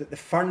years that the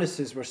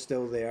furnaces were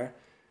still there,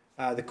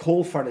 the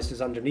coal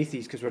furnaces underneath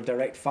these, because we're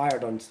direct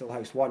fired on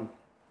Stillhouse 1.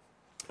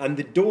 And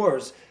the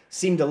doors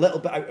seemed a little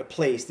bit out of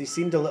place. They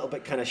seemed a little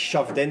bit kind of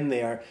shoved in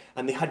there,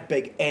 and they had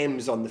big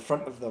M's on the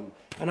front of them.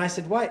 And I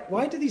said,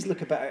 why do these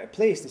look a bit out of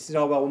place? They said,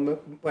 oh, well,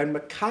 when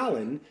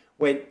Macallan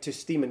went to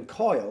steam and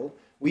coil,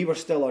 we were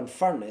still on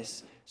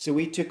furnace, so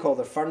we took all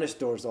the furnace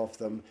doors off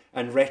them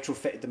and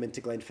retrofitted them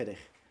into Glenfiddich.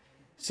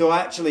 So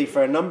actually,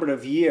 for a number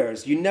of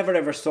years, you never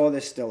ever saw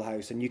this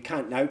Stillhouse, and you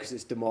can't now because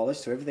it's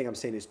demolished, so everything I'm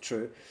saying is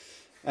true.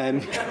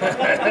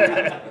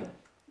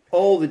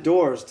 All the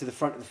doors to the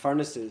front of the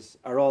furnaces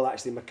are all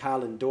actually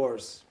Macallan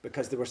doors,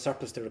 because there were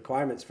surplus to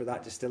requirements for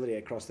that distillery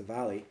across the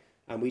valley,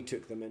 and we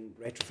took them and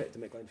retrofitted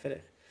them at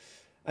Glenfiddich.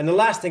 And the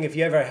last thing, if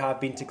you ever have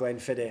been to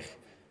Glenfiddich,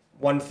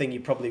 one thing you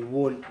probably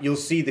won't, you'll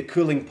see the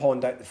cooling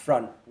pond out the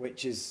front,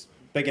 which is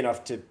big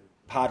enough to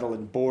paddle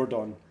and board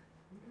on.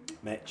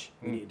 Mitch,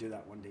 we need to do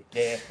that one day.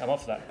 Yeah, I'm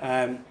off for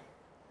that.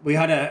 we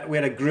had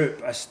a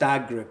group, a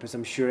stag group, as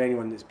I'm sure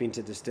anyone that's been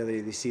to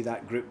distillery, they see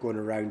that group going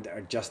around that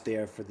are just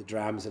there for the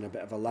drams and a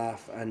bit of a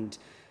laugh. And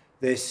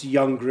this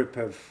young group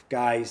of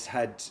guys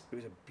it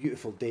was a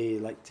beautiful day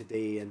like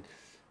today, and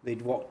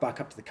they'd walked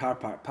back up to the car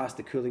park past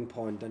the cooling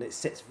pond, and it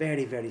sits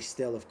very, very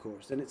still, of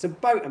course, and it's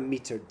about 1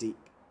 metre deep.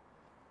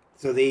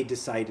 So they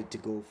decided to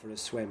go for a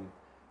swim,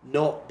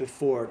 not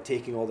before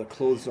taking all their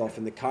clothes off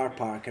in the car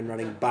park and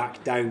running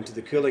back down to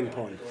the cooling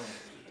pond.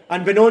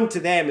 Unbeknown to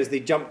them, as they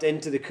jumped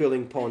into the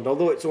cooling pond,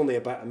 although it's only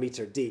about 1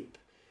 metre deep,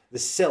 the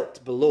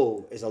silt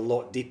below is a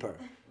lot deeper.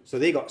 So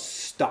they got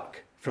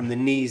stuck from the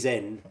knees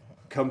in,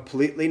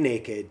 completely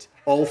naked,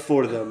 all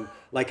four of them,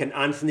 like an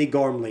Anthony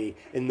Gormley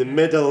in the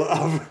middle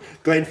of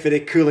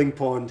Glenfiddich cooling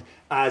pond,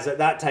 as at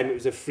that time it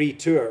was a free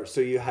tour, so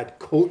you had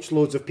coach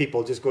loads of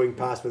people just going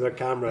past with their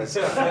cameras,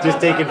 just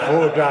taking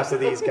photographs of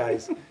these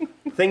guys.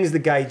 Things the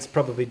guides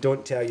probably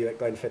don't tell you at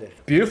Glenfiddich.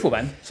 Beautiful,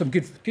 man. Some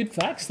good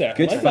facts there.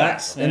 Good I like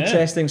facts, that. Yeah.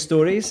 interesting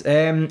stories.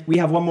 We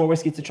have one more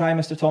whiskey to try,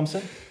 Mr.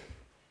 Thompson.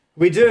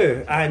 We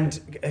do, and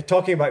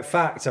talking about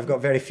facts, I've got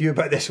very few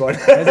about this one. You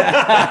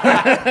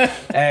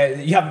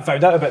haven't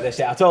found out about this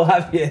yet at all,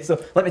 have you?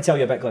 So let me tell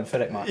you about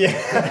Glenfiddich, Mark.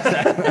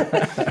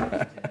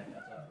 Yeah.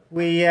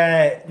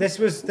 This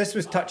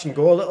was touch and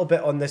go a little bit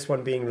on this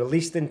one being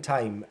released in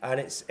time, and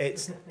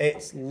it's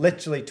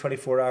literally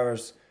 24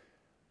 hours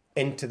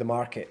into the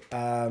market.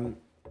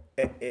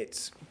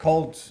 It's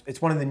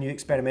one of the new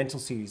experimental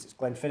series. It's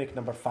Glenfiddich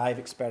number 5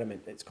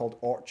 experiment. It's called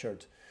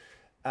Orchard,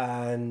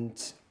 and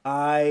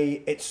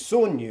it's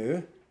so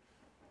new,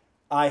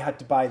 I had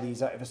to buy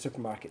these out of a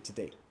supermarket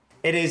today.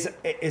 It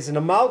is an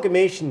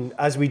amalgamation,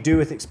 as we do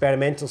with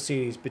experimental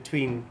series,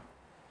 between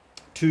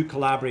two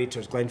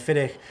collaborators,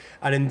 Glenfiddich,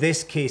 and in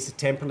this case the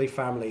Temperley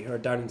family, who are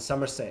down in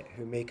Somerset,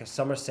 who make a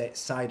Somerset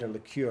cider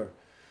liqueur.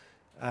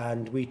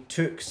 And we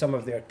took some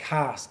of their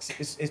casks.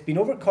 It's been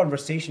over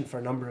conversation for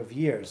a number of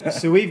years.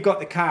 So we've got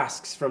the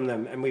casks from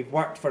them, and we've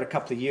worked for a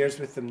couple of years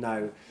with them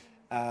now,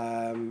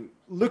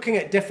 looking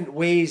at different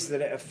ways that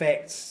it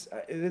affects.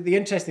 The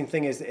interesting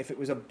thing is that if it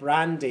was a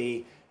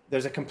brandy,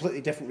 there's a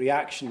completely different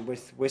reaction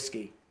with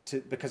whiskey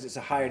because it's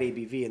a higher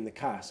ABV in the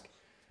cask.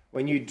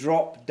 When you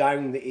drop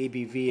down the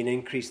ABV and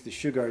increase the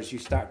sugars, you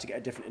start to get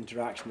a different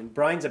interaction. And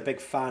Brian's a big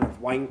fan of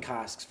wine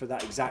casks for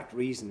that exact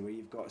reason, where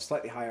you've got a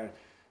slightly higher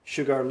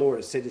sugar, lower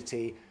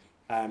acidity,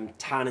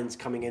 tannins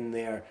coming in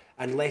there,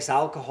 and less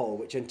alcohol,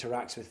 which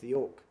interacts with the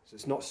oak. So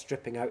it's not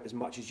stripping out as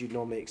much as you'd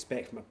normally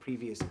expect from a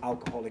previous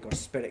alcoholic or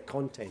spirit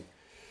content.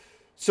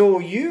 So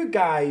you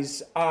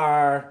guys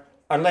are,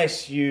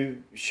 unless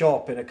you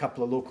shop in a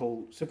couple of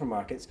local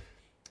supermarkets,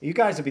 you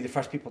guys will be the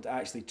first people to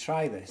actually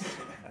try this.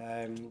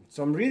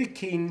 So I'm really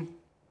keen.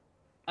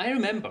 I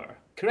remember,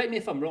 correct me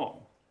if I'm wrong,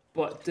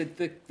 but did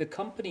the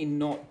company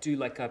not do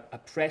like a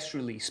press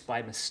release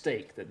by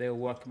mistake that they were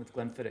working with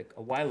Glenfiddich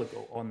a while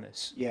ago on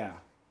this? Yeah.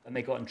 And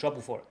they got in trouble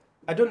for it?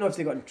 I don't know if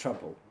they got in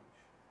trouble.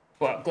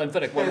 But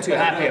Glenfiddich weren't too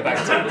happy about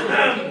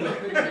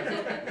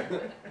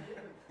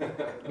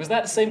it. Was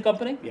that the same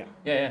company? Yeah.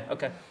 Yeah,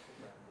 okay.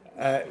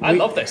 I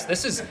love this.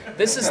 This is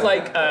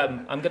like,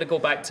 I'm going to go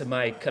back to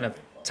my kind of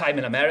time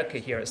in America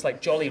here. It's like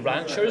Jolly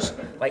Ranchers,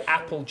 like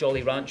Apple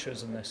Jolly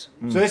Ranchers in this.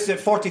 So this is at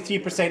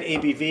 43%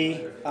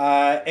 ABV.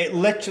 It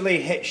literally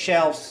hit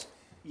shelves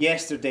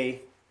yesterday.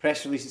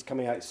 Press release is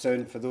coming out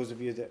soon for those of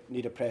you that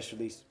need a press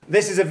release.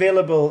 This is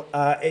available.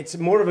 It's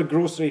more of a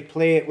grocery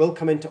play. It will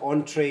come into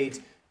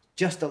on-trade.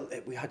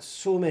 We had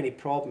so many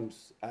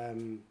problems.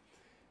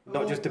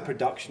 Not just the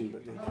production,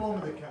 but how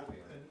long did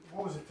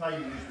what was the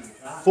time you used in the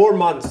cask? 4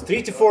 months,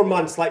 3 to 4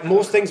 months, like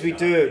most things we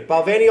do.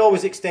 Balvenie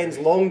always extends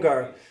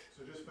longer.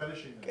 So just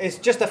finishing. It's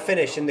just a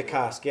finish in the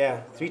cask,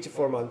 yeah. 3 to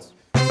 4 months.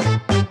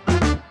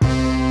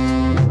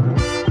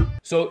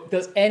 So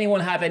does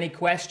anyone have any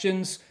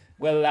questions?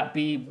 Whether that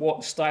be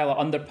what style of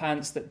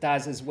underpants that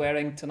Daz is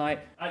wearing tonight?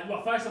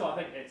 Well, first of all, I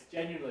think it's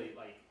genuinely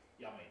like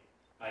yummy.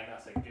 I think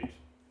that's a good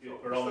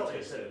barometer.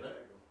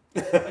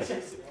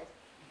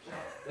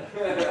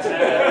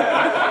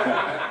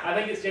 I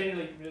think it's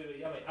genuinely really, really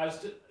yummy.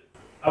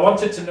 I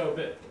wanted to know a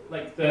bit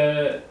like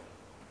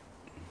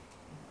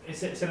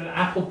it's in an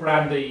apple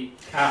brandy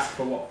cask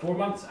for what, 4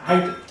 months?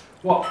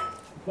 What?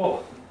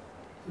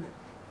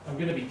 I'm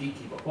going to be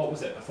geeky, but what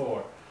was it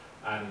before?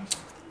 And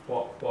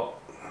what?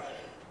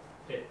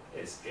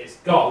 It's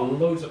got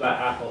loads of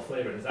that apple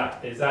flavour. Is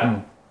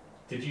that?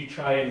 Did you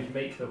try and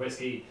make the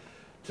whiskey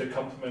to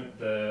complement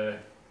the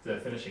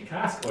finishing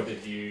cask, or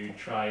did you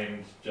try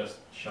and just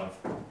shove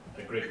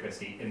a great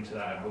whiskey into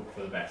that and hope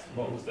for the best?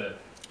 What was the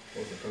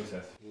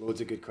process? Loads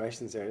of good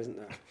questions there, isn't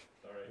there?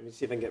 Sorry. Let me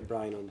see if I can get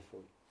Brian on the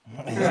phone.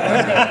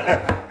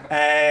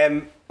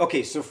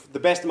 Okay, so the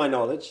best of my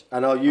knowledge,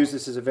 and I'll use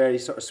this as a very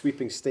sort of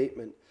sweeping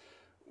statement,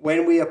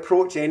 when we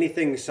approach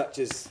anything such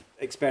as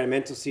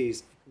experimental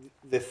series,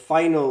 the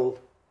final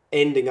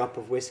ending up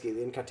of whiskey,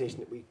 the incarnation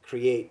that we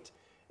create,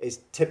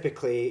 is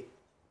typically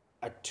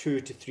a 2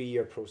 to 3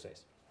 year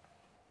process.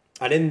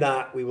 And in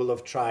that, we will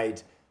have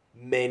tried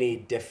many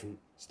different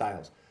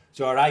styles.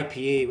 So our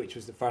IPA, which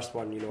was the first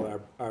one,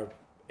 our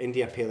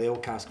India Pale Ale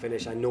cask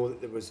finish, I know that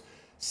there was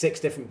 6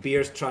 different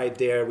beers tried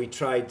there. We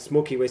tried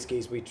smoky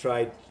whiskies, we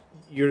tried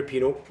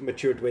European oak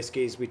matured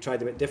whiskies, we tried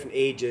them at different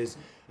ages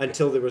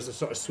until there was a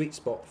sort of sweet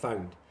spot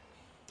found.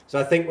 So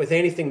I think with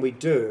anything we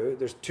do,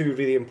 there's 2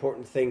 really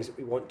important things that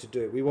we want to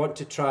do. We want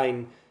to try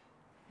and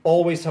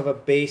always have a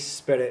base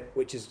spirit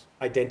which is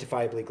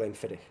identifiably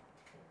Glenfiddich.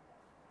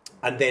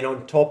 And then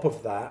on top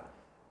of that,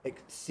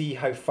 see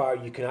how far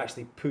you can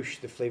actually push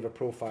the flavour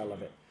profile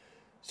of it.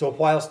 So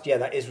whilst,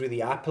 that is really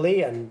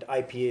appley and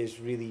IPA is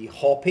really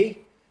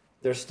hoppy,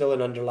 there's still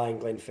an underlying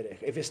Glenfiddich.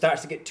 If it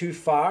starts to get too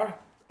far,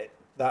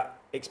 that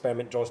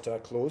experiment draws to a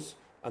close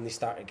and they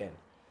start again.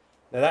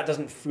 Now that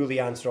doesn't fully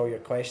answer all your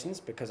questions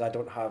because I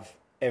don't have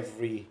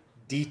every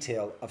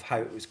detail of how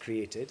it was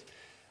created.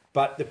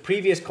 But the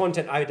previous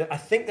content, I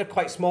think they're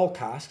quite small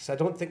casks. I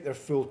don't think they're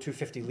full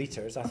 250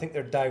 litres. I think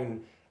they're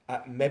down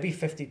at maybe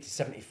 50 to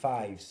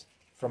 75s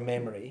from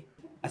memory.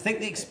 I think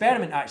the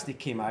experiment actually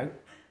came out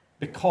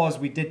because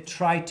we did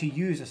try to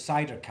use a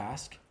cider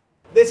cask.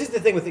 This is the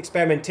thing with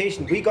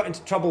experimentation. We got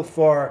into trouble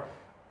for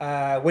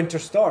Winter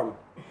Storm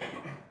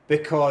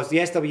because the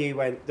SWA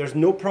went, there's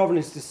no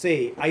provenance to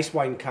say ice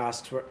wine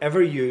casks were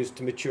ever used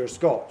to mature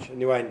Scotch.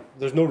 And they went,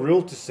 there's no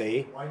rule to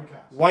say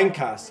wine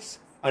casks,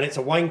 and it's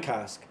a wine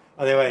cask.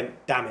 And they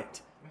went, damn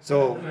it.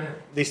 So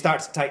they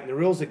start to tighten the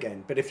rules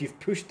again. But if you've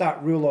pushed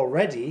that rule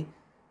already,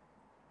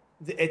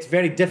 it's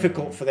very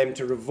difficult for them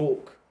to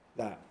revoke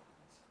that.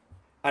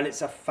 And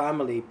it's a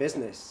family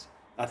business.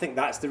 I think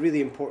that's the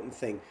really important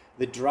thing.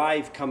 The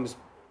drive comes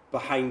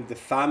behind the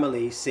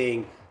family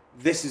saying,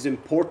 this is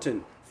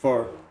important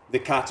for the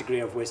category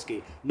of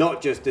whiskey,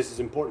 not just this is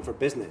important for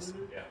business.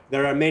 Yeah.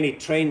 There are many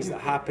trends that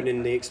happen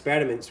in the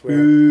experiments where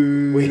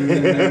there's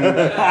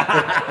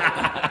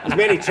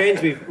many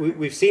trends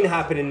we've seen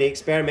happen in the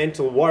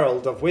experimental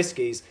world of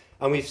whiskies,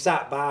 and we've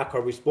sat back or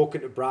we've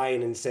spoken to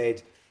Brian and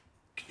said,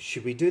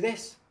 should we do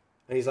this?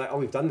 And he's like, oh,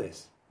 we've done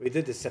this. We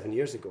did this 7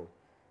 years ago.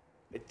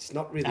 It's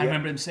not really... I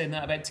remember him saying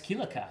that about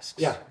tequila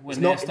casks. Yeah. When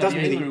the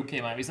SWA rule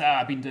came out, he's like,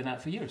 I've been doing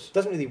that for years. It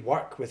doesn't really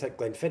work with a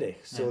Glenfiddich,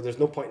 so there's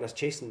no point in us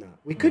chasing that.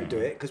 We could do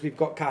it because we've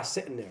got casks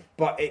sitting there,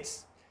 but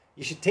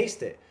you should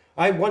taste it.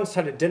 I once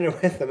had a dinner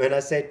with him and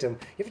I said to him,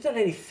 you ever done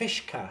any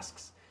fish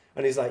casks?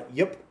 And he's like,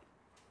 yep.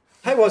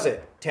 How was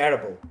it?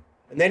 Terrible.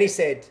 And then he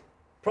said,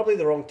 probably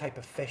the wrong type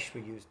of fish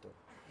we used though.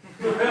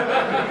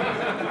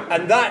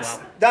 And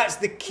that's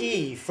the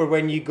key for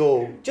when you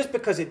go, just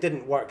because it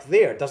didn't work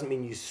there doesn't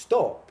mean you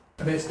stop.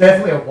 I mean, it's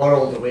definitely a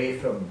world away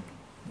from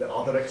the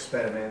other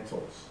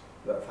experimentals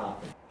that have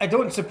happened. I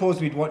don't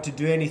suppose we'd want to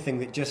do anything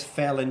that just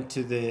fell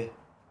into the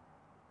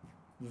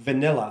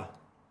vanilla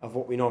of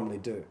what we normally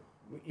do.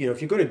 You know,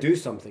 if you're going to do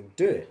something,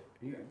 do it.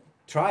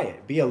 Try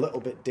it. Be a little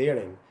bit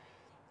daring.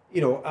 You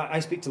know, I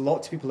speak to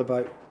lots of people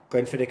about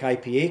Glenfiddich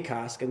IPA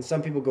cask, and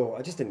some people go,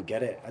 I just didn't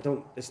get it.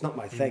 It's not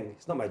my thing.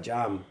 It's not my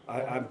jam.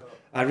 I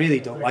really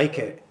don't like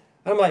it.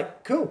 And I'm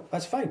like, cool,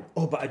 that's fine.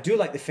 Oh, but I do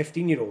like the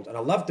 15-year-old, and I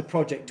love the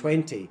Project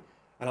 20,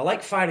 and I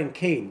like Fire and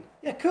Cane.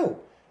 Yeah,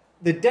 cool.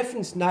 The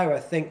difference now, I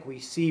think, we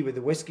see with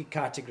the whiskey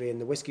category and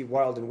the whiskey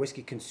world and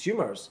whiskey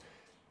consumers,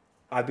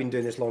 I've been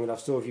doing this long enough,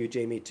 so have you,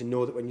 Jamie, to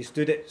know that when you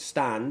stood at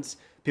stands,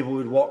 people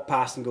would walk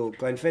past and go,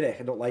 Glenfiddich,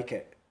 I don't like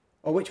it.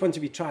 Oh, which ones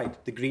have you tried?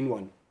 The green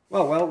one.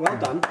 Well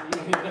done.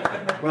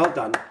 Well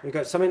done. We've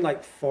got something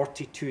like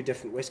 42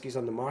 different whiskies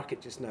on the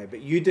market just now,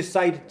 but you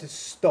decided to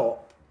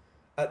stop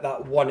at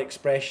that one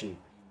expression.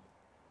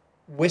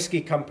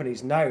 Whiskey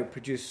companies now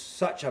produce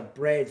such a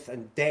breadth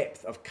and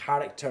depth of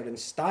character and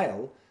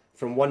style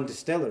from one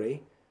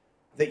distillery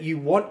that you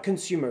want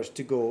consumers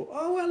to go,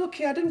 oh, well,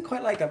 okay, I didn't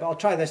quite like it, but I'll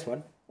try this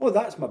one. Oh,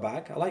 that's my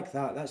bag. I like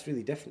that. That's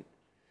really different.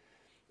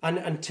 And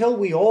until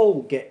we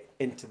all get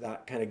into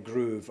that kind of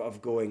groove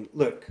of going,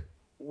 look,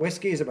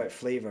 whiskey is about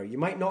flavour. You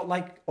might not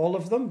like all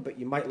of them, but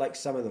you might like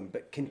some of them.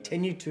 But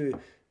continue to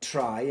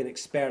try and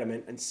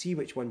experiment and see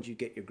which ones you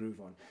get your groove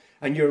on.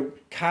 And your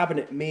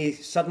cabinet may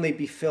suddenly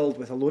be filled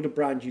with a load of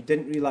brands you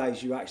didn't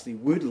realise you actually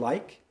would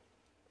like,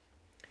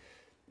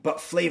 but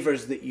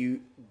flavours that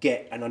you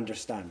get and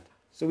understand.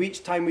 So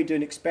each time we do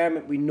an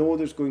experiment, we know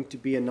there's going to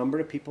be a number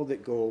of people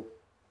that go,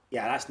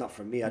 yeah, that's not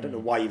for me. I don't know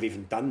why you've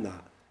even done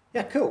that.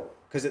 Yeah, cool.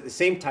 Because at the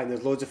same time,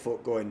 there's loads of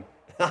folk going,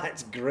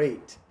 that's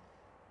great.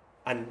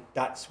 And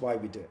that's why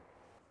we do it.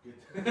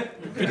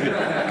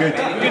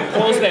 Good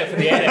pause there for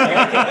the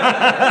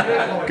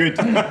edit. Good.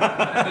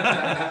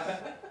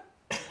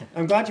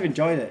 I'm glad you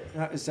enjoyed it.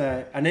 That was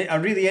a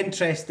really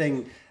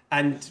interesting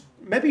and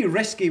maybe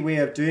risky way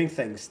of doing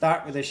things.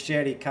 Start with a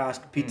sherry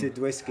cask peated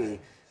whiskey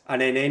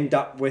and then end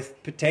up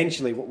with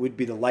potentially what would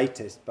be the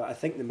lightest. But I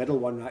think the middle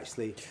one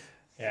actually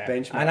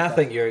benchmarked. And I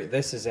think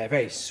this is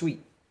very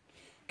sweet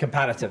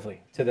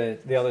comparatively to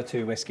the other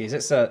two whiskies.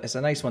 It's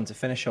a nice one to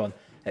finish on.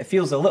 It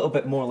feels a little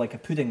bit more like a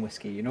pudding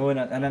whiskey, you know, in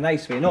a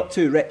nice way. Not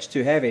too rich,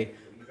 too heavy.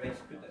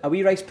 A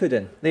wee rice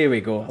pudding. There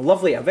we go.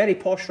 A very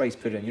posh rice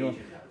pudding, you know.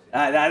 For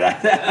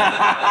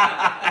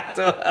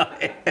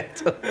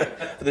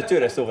the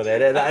tourists over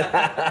there.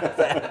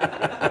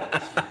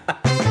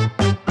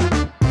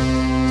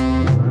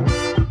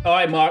 All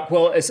right, Mark.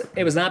 Well,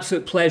 it was an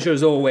absolute pleasure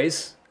as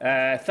always.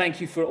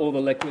 Thank you for all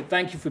the liquid.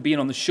 Thank you for being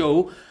on the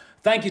show.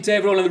 Thank you to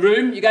everyone in the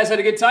room. You guys had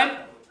a good time?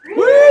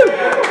 Woo!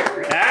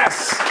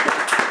 Yes!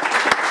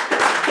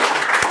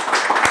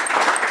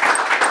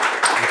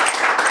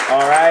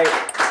 All right.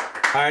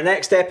 Our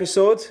next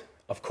episode,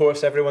 of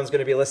course, everyone's going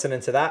to be listening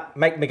to that.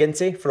 Mike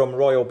McGinty from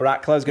Royal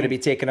Brackla is going to be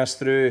taking us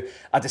through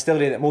a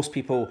distillery that most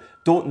people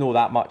don't know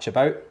that much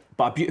about,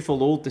 but a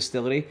beautiful old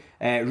distillery.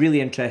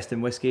 Really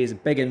interesting whiskies, a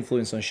big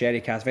influence on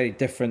sherry cask, very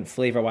different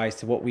flavour-wise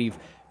to what we've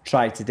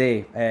tried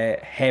today.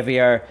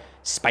 Heavier,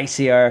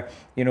 spicier,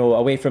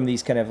 away from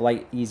these kind of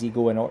light,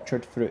 easy-going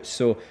orchard fruits.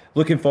 So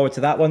looking forward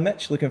to that one,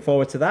 Mitch. Looking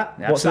forward to that.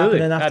 What's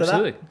happening after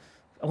that?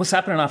 What's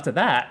happening after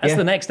that? That's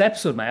the next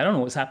episode, mate. I don't know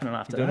what's happening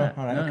after that.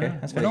 All right, okay.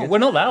 That's very good. We're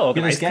not that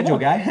organised. You're the schedule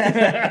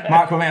guy.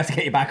 Mark, we might have to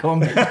get you back home.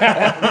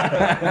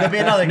 There'll be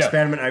another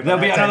experiment out there. There'll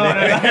be another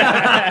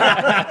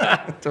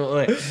one.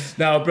 Totally.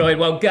 No, brilliant.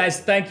 Well, guys,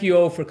 thank you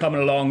all for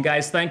coming along.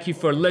 Guys, thank you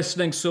for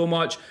listening so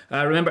much.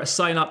 Remember to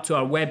sign up to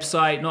our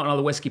website,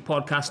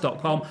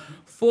 notanotherwhiskeypodcast.com,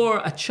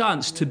 for a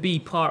chance to be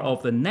part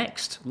of the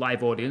next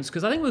live audience,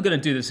 because I think we're going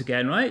to do this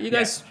again, right? You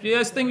guys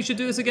think we should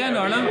do this again,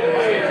 or no?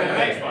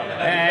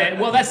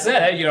 Well, that's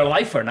it. You're a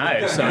lifer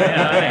now, so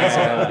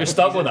you're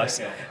stuck with us.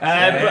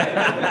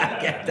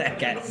 Get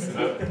tickets.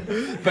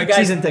 But guys,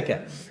 season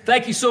ticket.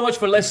 Thank you so much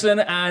for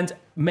listening, and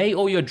may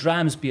all your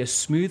drams be as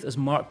smooth as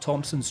Mark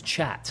Thompson's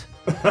chat.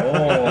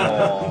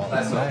 Oh,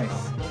 that's nice.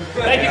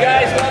 Thank you,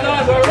 guys. Well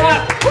done. We're right.